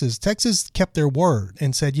in Texas. Texas kept their word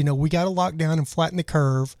and said, we got to lock down and flatten the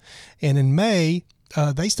curve. And in May,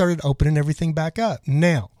 they started opening everything back up.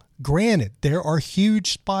 Now, granted, there are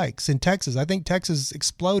huge spikes in Texas. I think Texas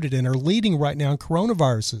exploded and are leading right now in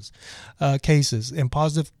coronavirus cases and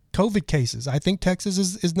positive COVID cases. I think Texas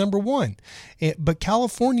is number one. But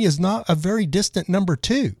California is not a very distant number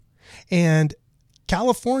two. And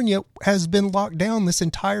California has been locked down this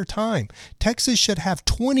entire time. Texas should have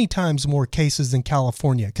 20 times more cases than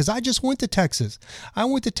California, because I just went to Texas. I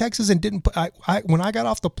went to Texas and didn't put, when I got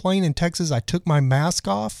off the plane in Texas, I took my mask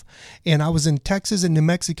off, and I was in Texas and New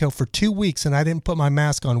Mexico for 2 weeks, and I didn't put my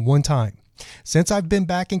mask on one time. Since I've been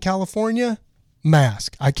back in California,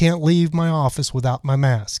 mask. I can't leave my office without my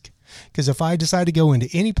mask. Because if I decide to go into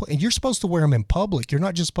any place, and you're supposed to wear them in public, you're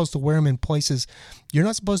not just supposed to wear them in places. You're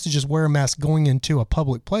not supposed to just wear a mask going into a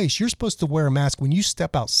public place. You're supposed to wear a mask when you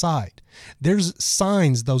step outside. There's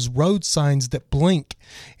signs, those road signs that blink,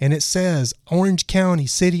 and it says Orange County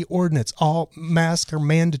City Ordinance, all masks are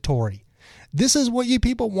mandatory. This is what you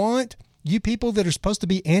people want? You people that are supposed to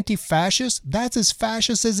be anti-fascist, that's as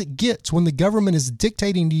fascist as it gets when the government is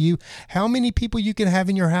dictating to you how many people you can have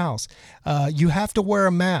in your house. You have to wear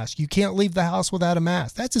a mask. You can't leave the house without a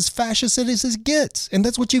mask. That's as fascist as it gets, and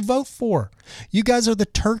that's what you vote for. You guys are the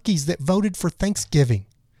turkeys that voted for Thanksgiving.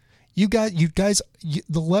 You guys,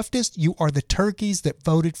 the leftists, you are the turkeys that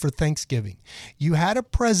voted for Thanksgiving. You had a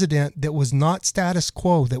president that was not status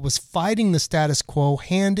quo, that was fighting the status quo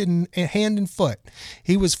hand and foot.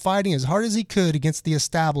 He was fighting as hard as he could against the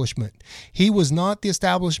establishment. He was not the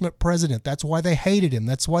establishment president. That's why they hated him.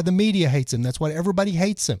 That's why the media hates him. That's why everybody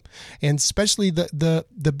hates him. And especially the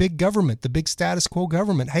big government, the big status quo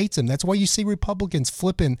government hates him. That's why you see Republicans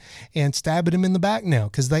flipping and stabbing him in the back now,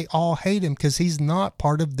 because they all hate him, because he's not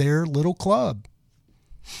part of their little club.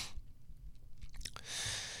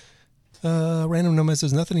 Random Nomad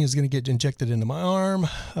says nothing is going to get injected into my arm.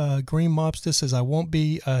 Green Mobster says I won't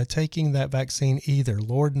be taking that vaccine either.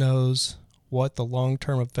 Lord knows what the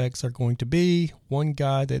long-term effects are going to be. One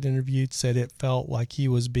guy that interviewed said it felt like he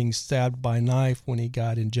was being stabbed by a knife when he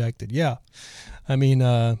got injected. Yeah, I mean,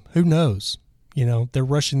 who knows? They're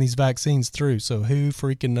rushing these vaccines through, so who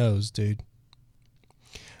freaking knows, dude?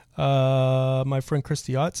 My friend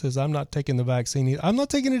Christy Ott says, I'm not taking the vaccine either. I'm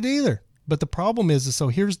not taking it either. But the problem is, so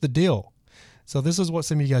here's the deal. So this is what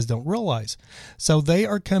some of you guys don't realize. So they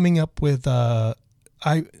are coming up with,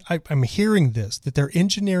 I'm hearing this, that they're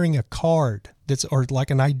engineering a card or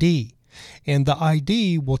like an ID. And the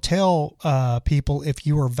ID will tell people if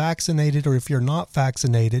you are vaccinated or if you're not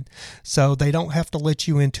vaccinated. So they don't have to let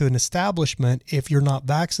you into an establishment if you're not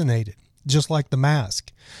vaccinated. Just like the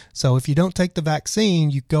mask. So if you don't take the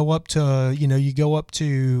vaccine, you go up to,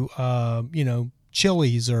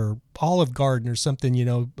 Chili's or Olive Garden or something,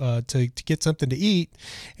 to get something to eat.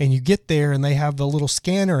 And you get there and they have the little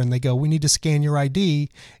scanner and they go, we need to scan your ID.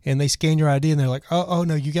 And they scan your ID and they're like, oh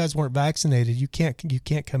no, you guys weren't vaccinated. You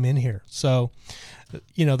can't come in here. So,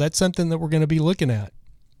 that's something that we're going to be looking at.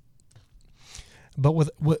 But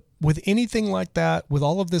with anything like that, with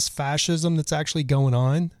all of this fascism that's actually going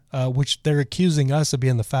on, which they're accusing us of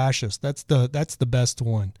being the fascists, that's the best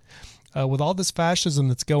one. With all this fascism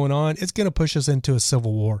that's going on, it's going to push us into a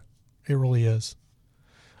civil war. It really is,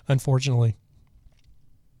 unfortunately.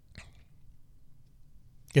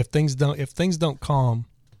 If things don't calm,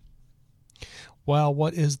 wow,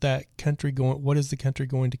 what is the country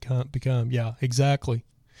going to become? Yeah, exactly.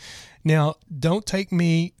 Now, don't take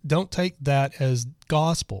that as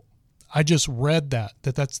gospel. I just read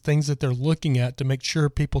that's things that they're looking at to make sure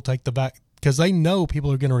people take the vaccine, because they know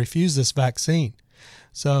people are going to refuse this vaccine.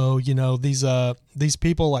 So, these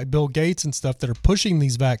people like Bill Gates and stuff that are pushing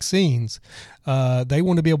these vaccines, they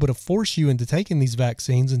want to be able to force you into taking these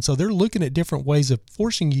vaccines. And so they're looking at different ways of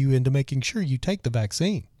forcing you into making sure you take the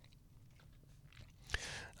vaccine.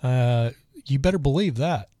 You better believe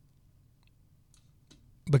that.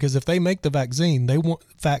 because if they make the vaccine, they want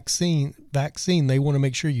they want to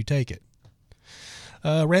make sure you take it.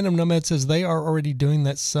 Random Nomad says they are already doing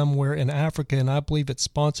that somewhere in Africa, and I believe it's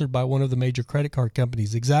sponsored by one of the major credit card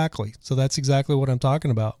companies. Exactly. So that's exactly what I'm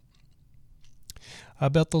talking about. I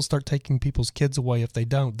bet they'll start taking people's kids away if they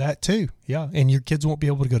don't. That too. Yeah. And your kids won't be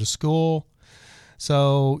able to go to school.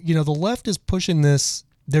 So, the left is pushing this.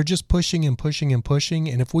 They're just pushing and pushing and pushing.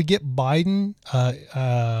 And if we get Biden,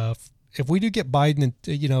 if we do get Biden,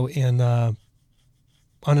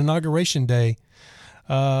 on Inauguration Day,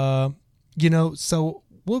 so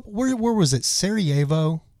where was it?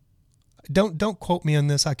 Sarajevo? Don't quote me on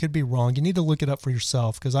this. I could be wrong. You need to look it up for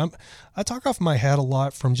yourself, because I talk off my head a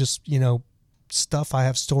lot from just, stuff I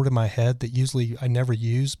have stored in my head that usually I never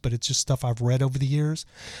use, but it's just stuff I've read over the years.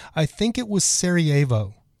 I think it was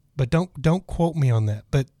Sarajevo, but don't quote me on that.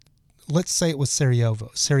 But let's say it was Sarajevo.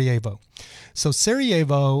 So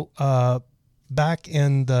Sarajevo, back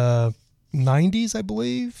in the 90s, I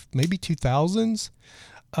believe, maybe 2000s,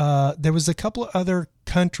 there was a couple of other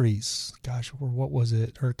countries, what was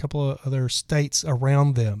it? Or a couple of other states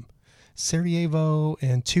around them. Sarajevo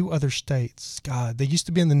and 2 other states. God, they used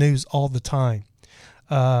to be in the news all the time.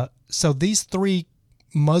 So these 3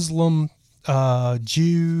 Muslim,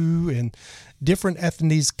 Jew, and different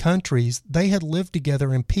ethnic countries, they had lived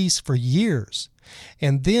together in peace for years.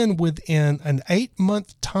 And then within an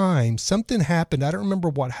 8-month time, something happened. I don't remember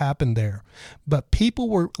what happened there, but people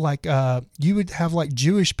were like, you would have like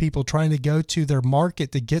Jewish people trying to go to their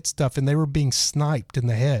market to get stuff, and they were being sniped in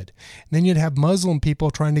the head. And then you'd have Muslim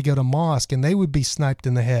people trying to go to mosque, and they would be sniped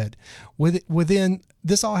in the head. Within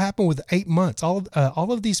this all happened with 8 months. All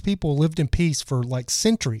of these people lived in peace for like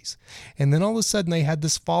centuries. And then all of a sudden they had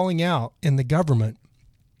this falling out in the government.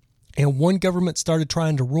 And one government started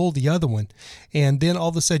trying to rule the other one. And then all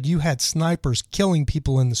of a sudden you had snipers killing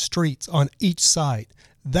people in the streets on each side.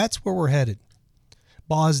 That's where we're headed.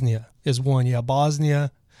 Bosnia is one. Yeah,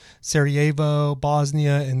 Bosnia, Sarajevo,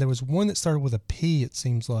 Bosnia. And there was one that started with a P, it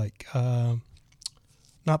seems like.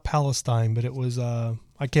 Not Palestine, but it was, I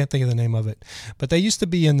can't think of the name of it. But they used to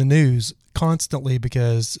be in the news constantly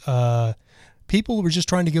because people were just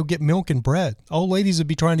trying to go get milk and bread. Old ladies would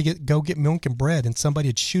be trying to go get milk and bread, and somebody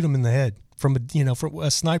would shoot them in the head from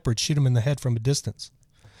a sniper would shoot them in the head from a distance.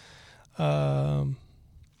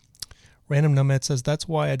 Random Nomad says, that's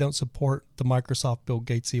why I don't support the Microsoft Bill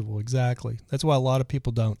Gates evil. Exactly. That's why a lot of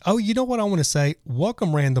people don't. Oh, you know what I want to say?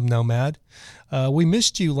 Welcome, Random Nomad. We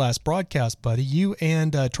missed you last broadcast, buddy. You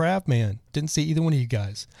and Trav Man. Didn't see either one of you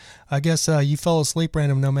guys. I guess you fell asleep,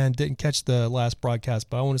 Random Nomad, didn't catch the last broadcast,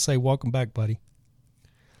 but I want to say welcome back, buddy.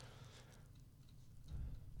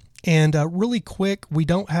 And really quick, we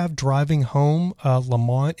don't have driving home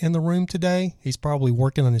Lamont in the room today. He's probably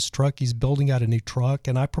working on his truck. He's building out a new truck.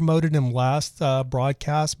 And I promoted him last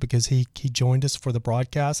broadcast because he joined us for the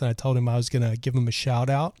broadcast. And I told him I was going to give him a shout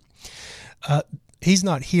out. He's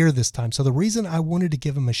not here this time. So the reason I wanted to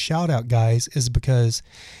give him a shout out, guys, is because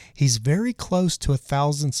he's very close to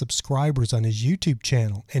 1,000 subscribers on his YouTube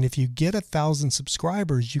channel. And if you get 1,000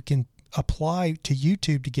 subscribers, you can apply to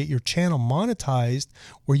YouTube to get your channel monetized,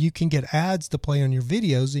 where you can get ads to play on your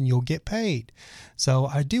videos and you'll get paid. So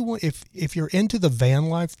I do want, if you're into the van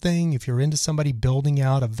life thing, if you're into somebody building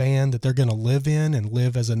out a van that they're going to live in and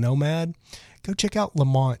live as a nomad, go check out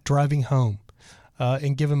Lamont Driving Home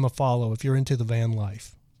and give him a follow if you're into the van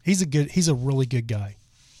life. He's a really good guy.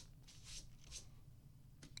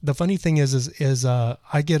 The funny thing is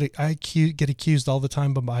I get accused all the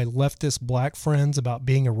time by my leftist black friends about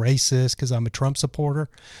being a racist because I'm a Trump supporter.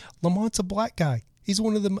 Lamont's a black guy. He's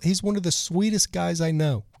one of the sweetest guys I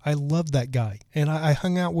know. I love that guy, and I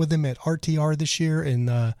hung out with him at RTR this year, and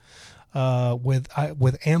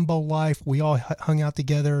with Ambo Life, we all hung out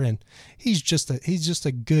together, and he's just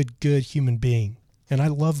a good human being, and I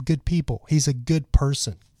love good people. He's a good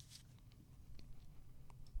person.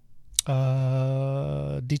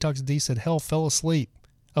 Detox D said, hell, fell asleep.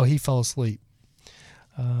 Oh, he fell asleep.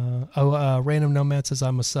 Random Nomad says,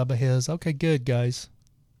 I'm a sub of his. Okay, good, guys.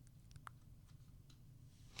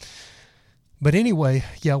 But anyway,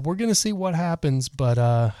 yeah, we're going to see what happens. But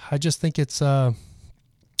I just think it's, oh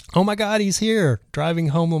my God, he's here. Driving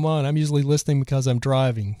home, Lamont. I'm usually listening because I'm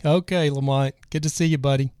driving. Okay, Lamont, good to see you,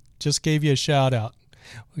 buddy. Just gave you a shout out.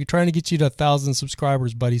 We're trying to get you to 1,000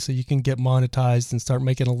 subscribers, buddy, so you can get monetized and start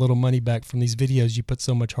making a little money back from these videos you put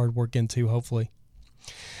so much hard work into, hopefully.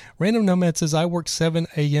 Random Nomad says, I work 7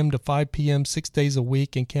 a.m. to 5 p.m. 6 days a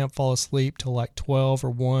week and can't fall asleep till like 12 or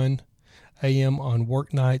 1 a.m. on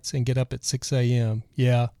work nights and get up at 6 a.m.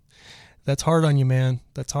 Yeah, that's hard on you, man.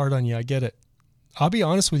 That's hard on you. I get it. I'll be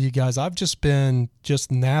honest with you guys. I've just been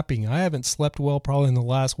napping. I haven't slept well probably in the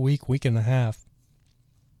last week and a half.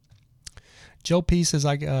 Joe P says,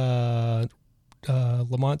 Lamont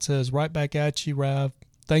says, right back at you, Rav.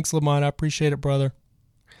 Thanks, Lamont. I appreciate it, brother.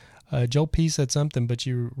 Joe P said something, but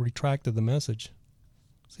you retracted the message.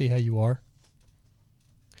 See how you are.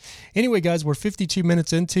 Anyway, guys, we're 52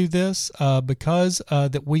 minutes into this because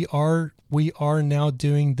that we are now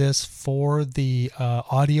doing this for the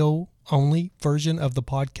audio only version of the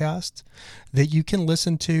podcast that you can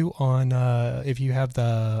listen to on if you have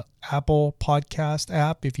the Apple Podcast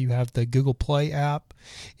app, if you have the Google Play app,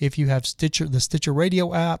 if you have the Stitcher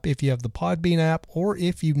Radio app, if you have the Podbean app, or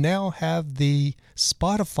if you now have the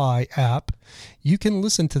Spotify app, you can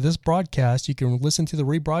listen to this broadcast. You can listen to the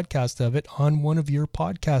rebroadcast of it on one of your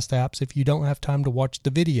podcast apps if you don't have time to watch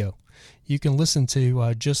the video. You can listen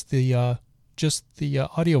to just the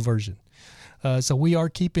audio version. So we are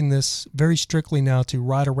keeping this very strictly now to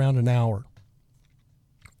right around an hour,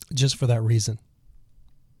 just for that reason.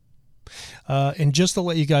 And just to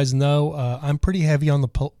let you guys know, I'm pretty heavy on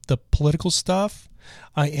the political stuff.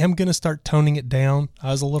 I am going to start toning it down.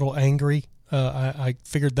 I was a little angry. I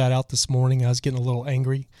figured that out this morning. I was getting a little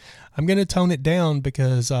angry. I'm going to tone it down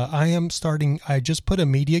because I just put a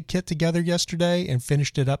media kit together yesterday and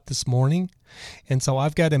finished it up this morning. And so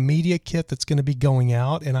I've got a media kit that's going to be going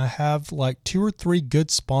out, and I have like 2 or 3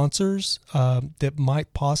 good sponsors that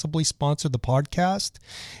might possibly sponsor the podcast.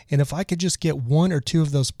 And if I could just get 1 or 2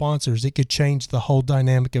 of those sponsors, it could change the whole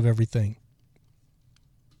dynamic of everything.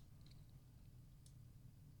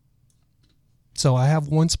 So I have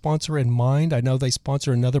one sponsor in mind. I know they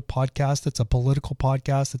sponsor another podcast that's a political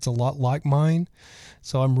podcast that's a lot like mine.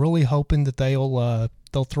 So I'm really hoping that they'll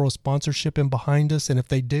throw a sponsorship in behind us. And if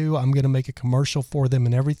they do, I'm going to make a commercial for them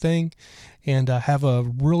and everything and have a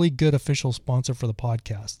really good official sponsor for the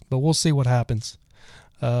podcast. But we'll see what happens.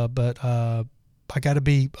 But I got to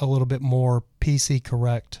be a little bit more PC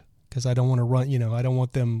correct because I don't want to run, I don't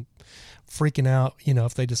want them freaking out,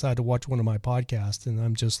 if they decide to watch one of my podcasts and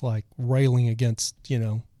I'm just like railing against,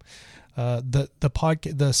 the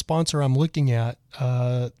sponsor I'm looking at,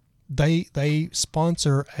 they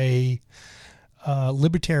sponsor a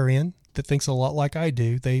libertarian that thinks a lot like I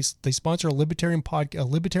do. They sponsor a libertarian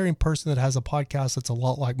person that has a podcast that's a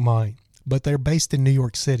lot like mine, but they're based in New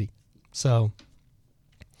York City. So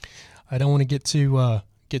I don't want to get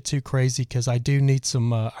too crazy because I do need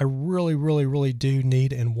some. I really, really, really do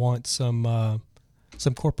need and want some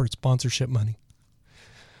corporate sponsorship money.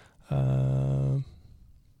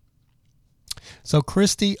 So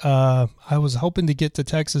Christy, I was hoping to get to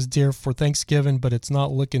Texas deer for Thanksgiving, but it's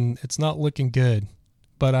not looking good.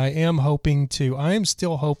 But I am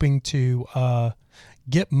still hoping to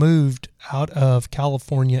get moved out of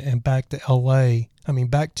California and back to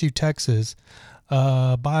back to Texas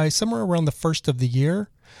by somewhere around the first of the year.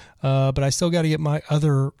 But I still got to get my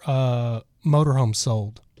other motorhome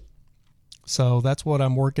sold. So that's what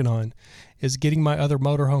I'm working on, is getting my other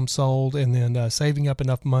motorhome sold and then saving up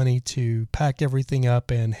enough money to pack everything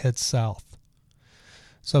up and head south.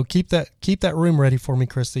 So keep that room ready for me,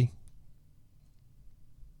 Christy.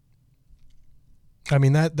 I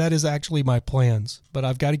mean, that is actually my plans, but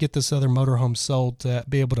I've got to get this other motorhome sold to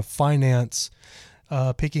be able to finance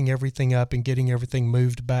picking everything up and getting everything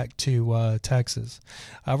moved back to Texas.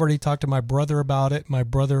 I've already talked to my brother about it. My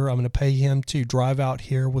brother, I'm going to pay him to drive out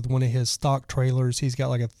here with one of his stock trailers. He's got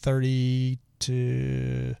like he's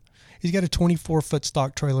got a 24-foot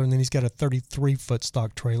stock trailer, and then he's got a 33-foot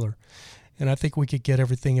stock trailer. And I think we could get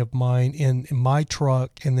everything of mine in my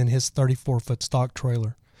truck and then his 34-foot stock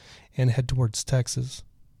trailer and head towards Texas.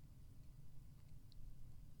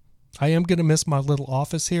 I am going to miss my little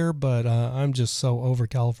office here, but I'm just so over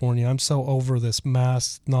California. I'm so over this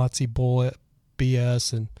mass Nazi bull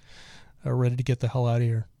BS and ready to get the hell out of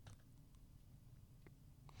here.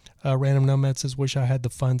 Random Nomad says, wish I had the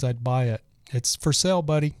funds, I'd buy it. It's for sale,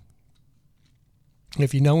 buddy.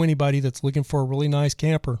 If you know anybody that's looking for a really nice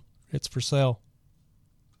camper, it's for sale.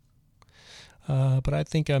 But I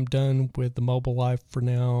think I'm done with the mobile life for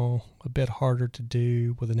now. A bit harder to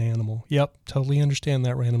do with an animal. Yep, totally understand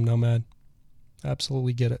that, Random Nomad.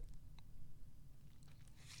 Absolutely get it.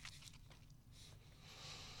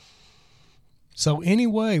 So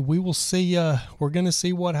anyway, we will see. We're going to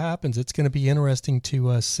see what happens. It's going to be interesting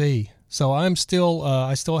to see. So I still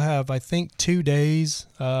have, I think, 2 days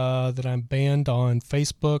that I'm banned on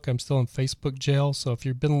Facebook. I'm still in Facebook jail. So if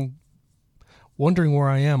you've been wondering where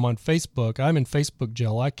I am on Facebook, I'm in Facebook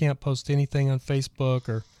jail. I can't post anything on Facebook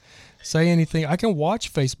or say anything. I can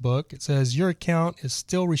watch Facebook. It says your account is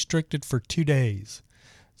still restricted for 2 days.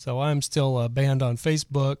 So I'm still banned on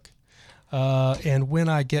Facebook. And when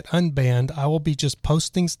I get unbanned, I will be just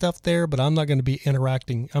posting stuff there, but I'm not going to be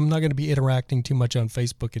interacting. I'm not going to be interacting too much on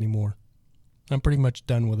Facebook anymore. I'm pretty much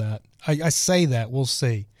done with that. I say that, we'll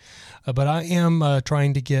see. But I am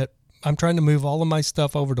trying to move all of my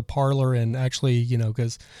stuff over to Parler, and actually,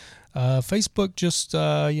 because Facebook just,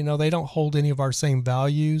 they don't hold any of our same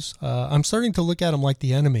values. I'm starting to look at them like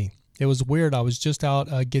the enemy. It was weird. I was just out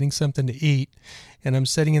getting something to eat, and I'm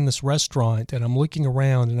sitting in this restaurant, and I'm looking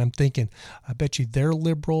around, and I'm thinking, I bet you they're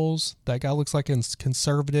liberals. That guy looks like a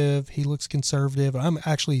conservative. He looks conservative. I'm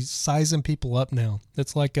actually sizing people up now.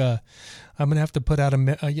 It's like I'm gonna have to put out a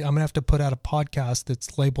podcast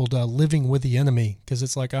that's labeled "Living with the Enemy," because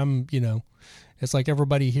it's like it's like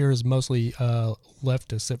everybody here is mostly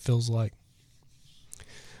leftist. It feels like.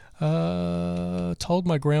 Told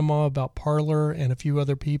my grandma about Parler and a few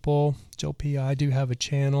other people. Joe P, I do have a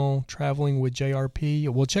channel, Traveling with JRP.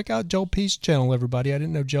 Well, check out Joe P's channel, everybody. I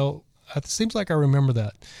didn't know Joe. It seems like I remember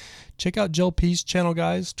that. Check out Joe P's channel,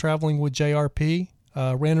 guys, Traveling with JRP.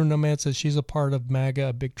 Random Nomad says she's a part of MAGA,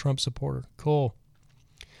 a big Trump supporter. Cool.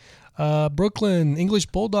 Brooklyn, English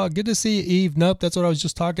Bulldog. Good to see you, Eve. Nope, that's what I was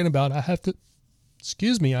just talking about. I have to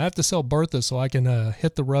sell Bertha so I can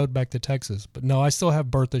hit the road back to Texas. But no, I still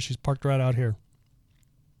have Bertha. She's parked right out here.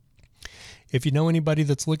 If you know anybody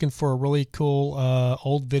that's looking for a really cool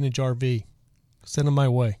old vintage RV, send them my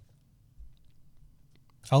way.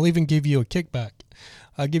 I'll even give you a kickback.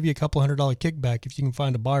 I'll give you a couple $100 kickback if you can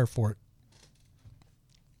find a buyer for it.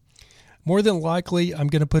 More than likely, I'm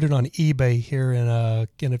going to put it on eBay here in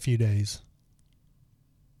a few days.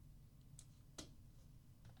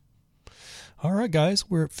 All right, guys,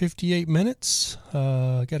 we're at 58 minutes.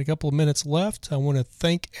 Got a couple of minutes left. I want to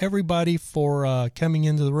thank everybody for coming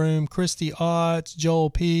into the room. Christy Otts,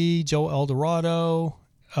 Joel P., Joe Eldorado,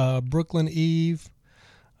 Brooklyn Eve,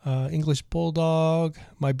 English Bulldog,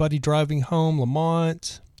 my buddy driving home,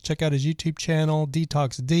 Lamont. Check out his YouTube channel,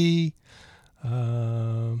 Detox D. Who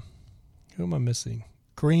am I missing?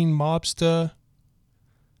 Green Mobsta,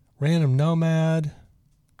 Random Nomad.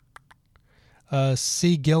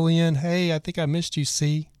 C. Gillian. Hey, I think I missed you,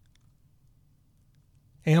 C.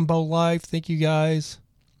 Ambo Life. Thank you, guys.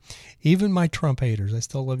 Even my Trump haters. I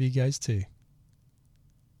still love you guys, too.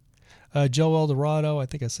 Joe Eldorado. I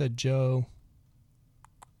think I said Joe.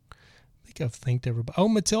 I think I've thanked everybody. Oh,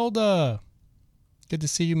 Matilda. Good to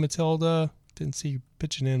see you, Matilda. Didn't see you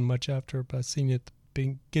pitching in much after, but I seen you at the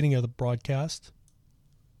beginning of the broadcast.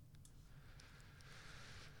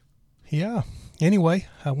 Yeah. Anyway,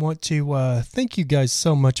 I want to thank you guys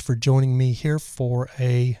so much for joining me here for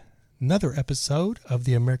another episode of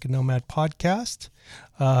the American Nomad Podcast.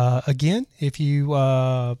 Again, if you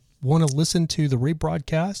want to listen to the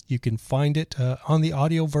rebroadcast, you can find it on the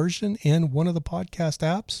audio version in one of the podcast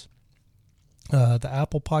apps, the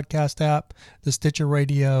Apple Podcast app, the Stitcher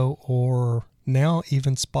Radio, or now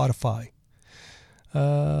even Spotify.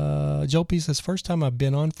 Joel P says, first time I've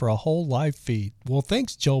been on for a whole live feed. Well,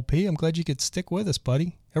 thanks, Joel P. I'm glad you could stick with us,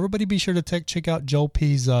 buddy. Everybody be sure to check out Joel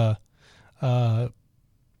P's his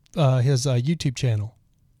YouTube channel.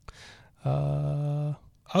 Oh,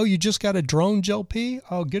 you just got a drone, Joel P?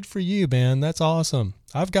 Oh, good for you, man. That's awesome.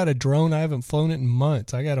 I've got a drone. I haven't flown it in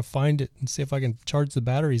months. I got to find it and see if I can charge the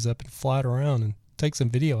batteries up and fly it around and take some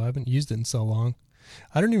video. I haven't used it in so long.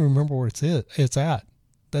 I don't even remember where it's at.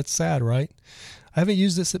 That's sad, right? I haven't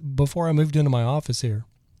used this before I moved into my office here.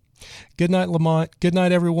 Good night, Lamont. Good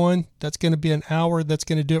night, everyone. That's going to be an hour. That's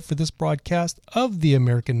going to do it for this broadcast of the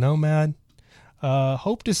American Nomad.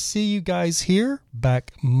 Hope to see you guys here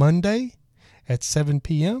back Monday at 7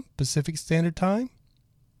 p.m. Pacific Standard Time.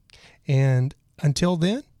 And until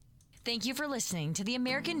then, thank you for listening to the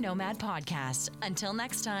American Nomad Podcast. Until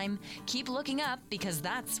next time, keep looking up because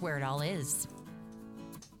that's where it all is.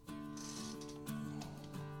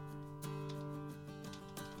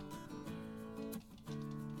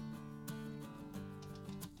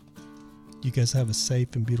 you guys have a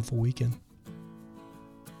safe and beautiful weekend.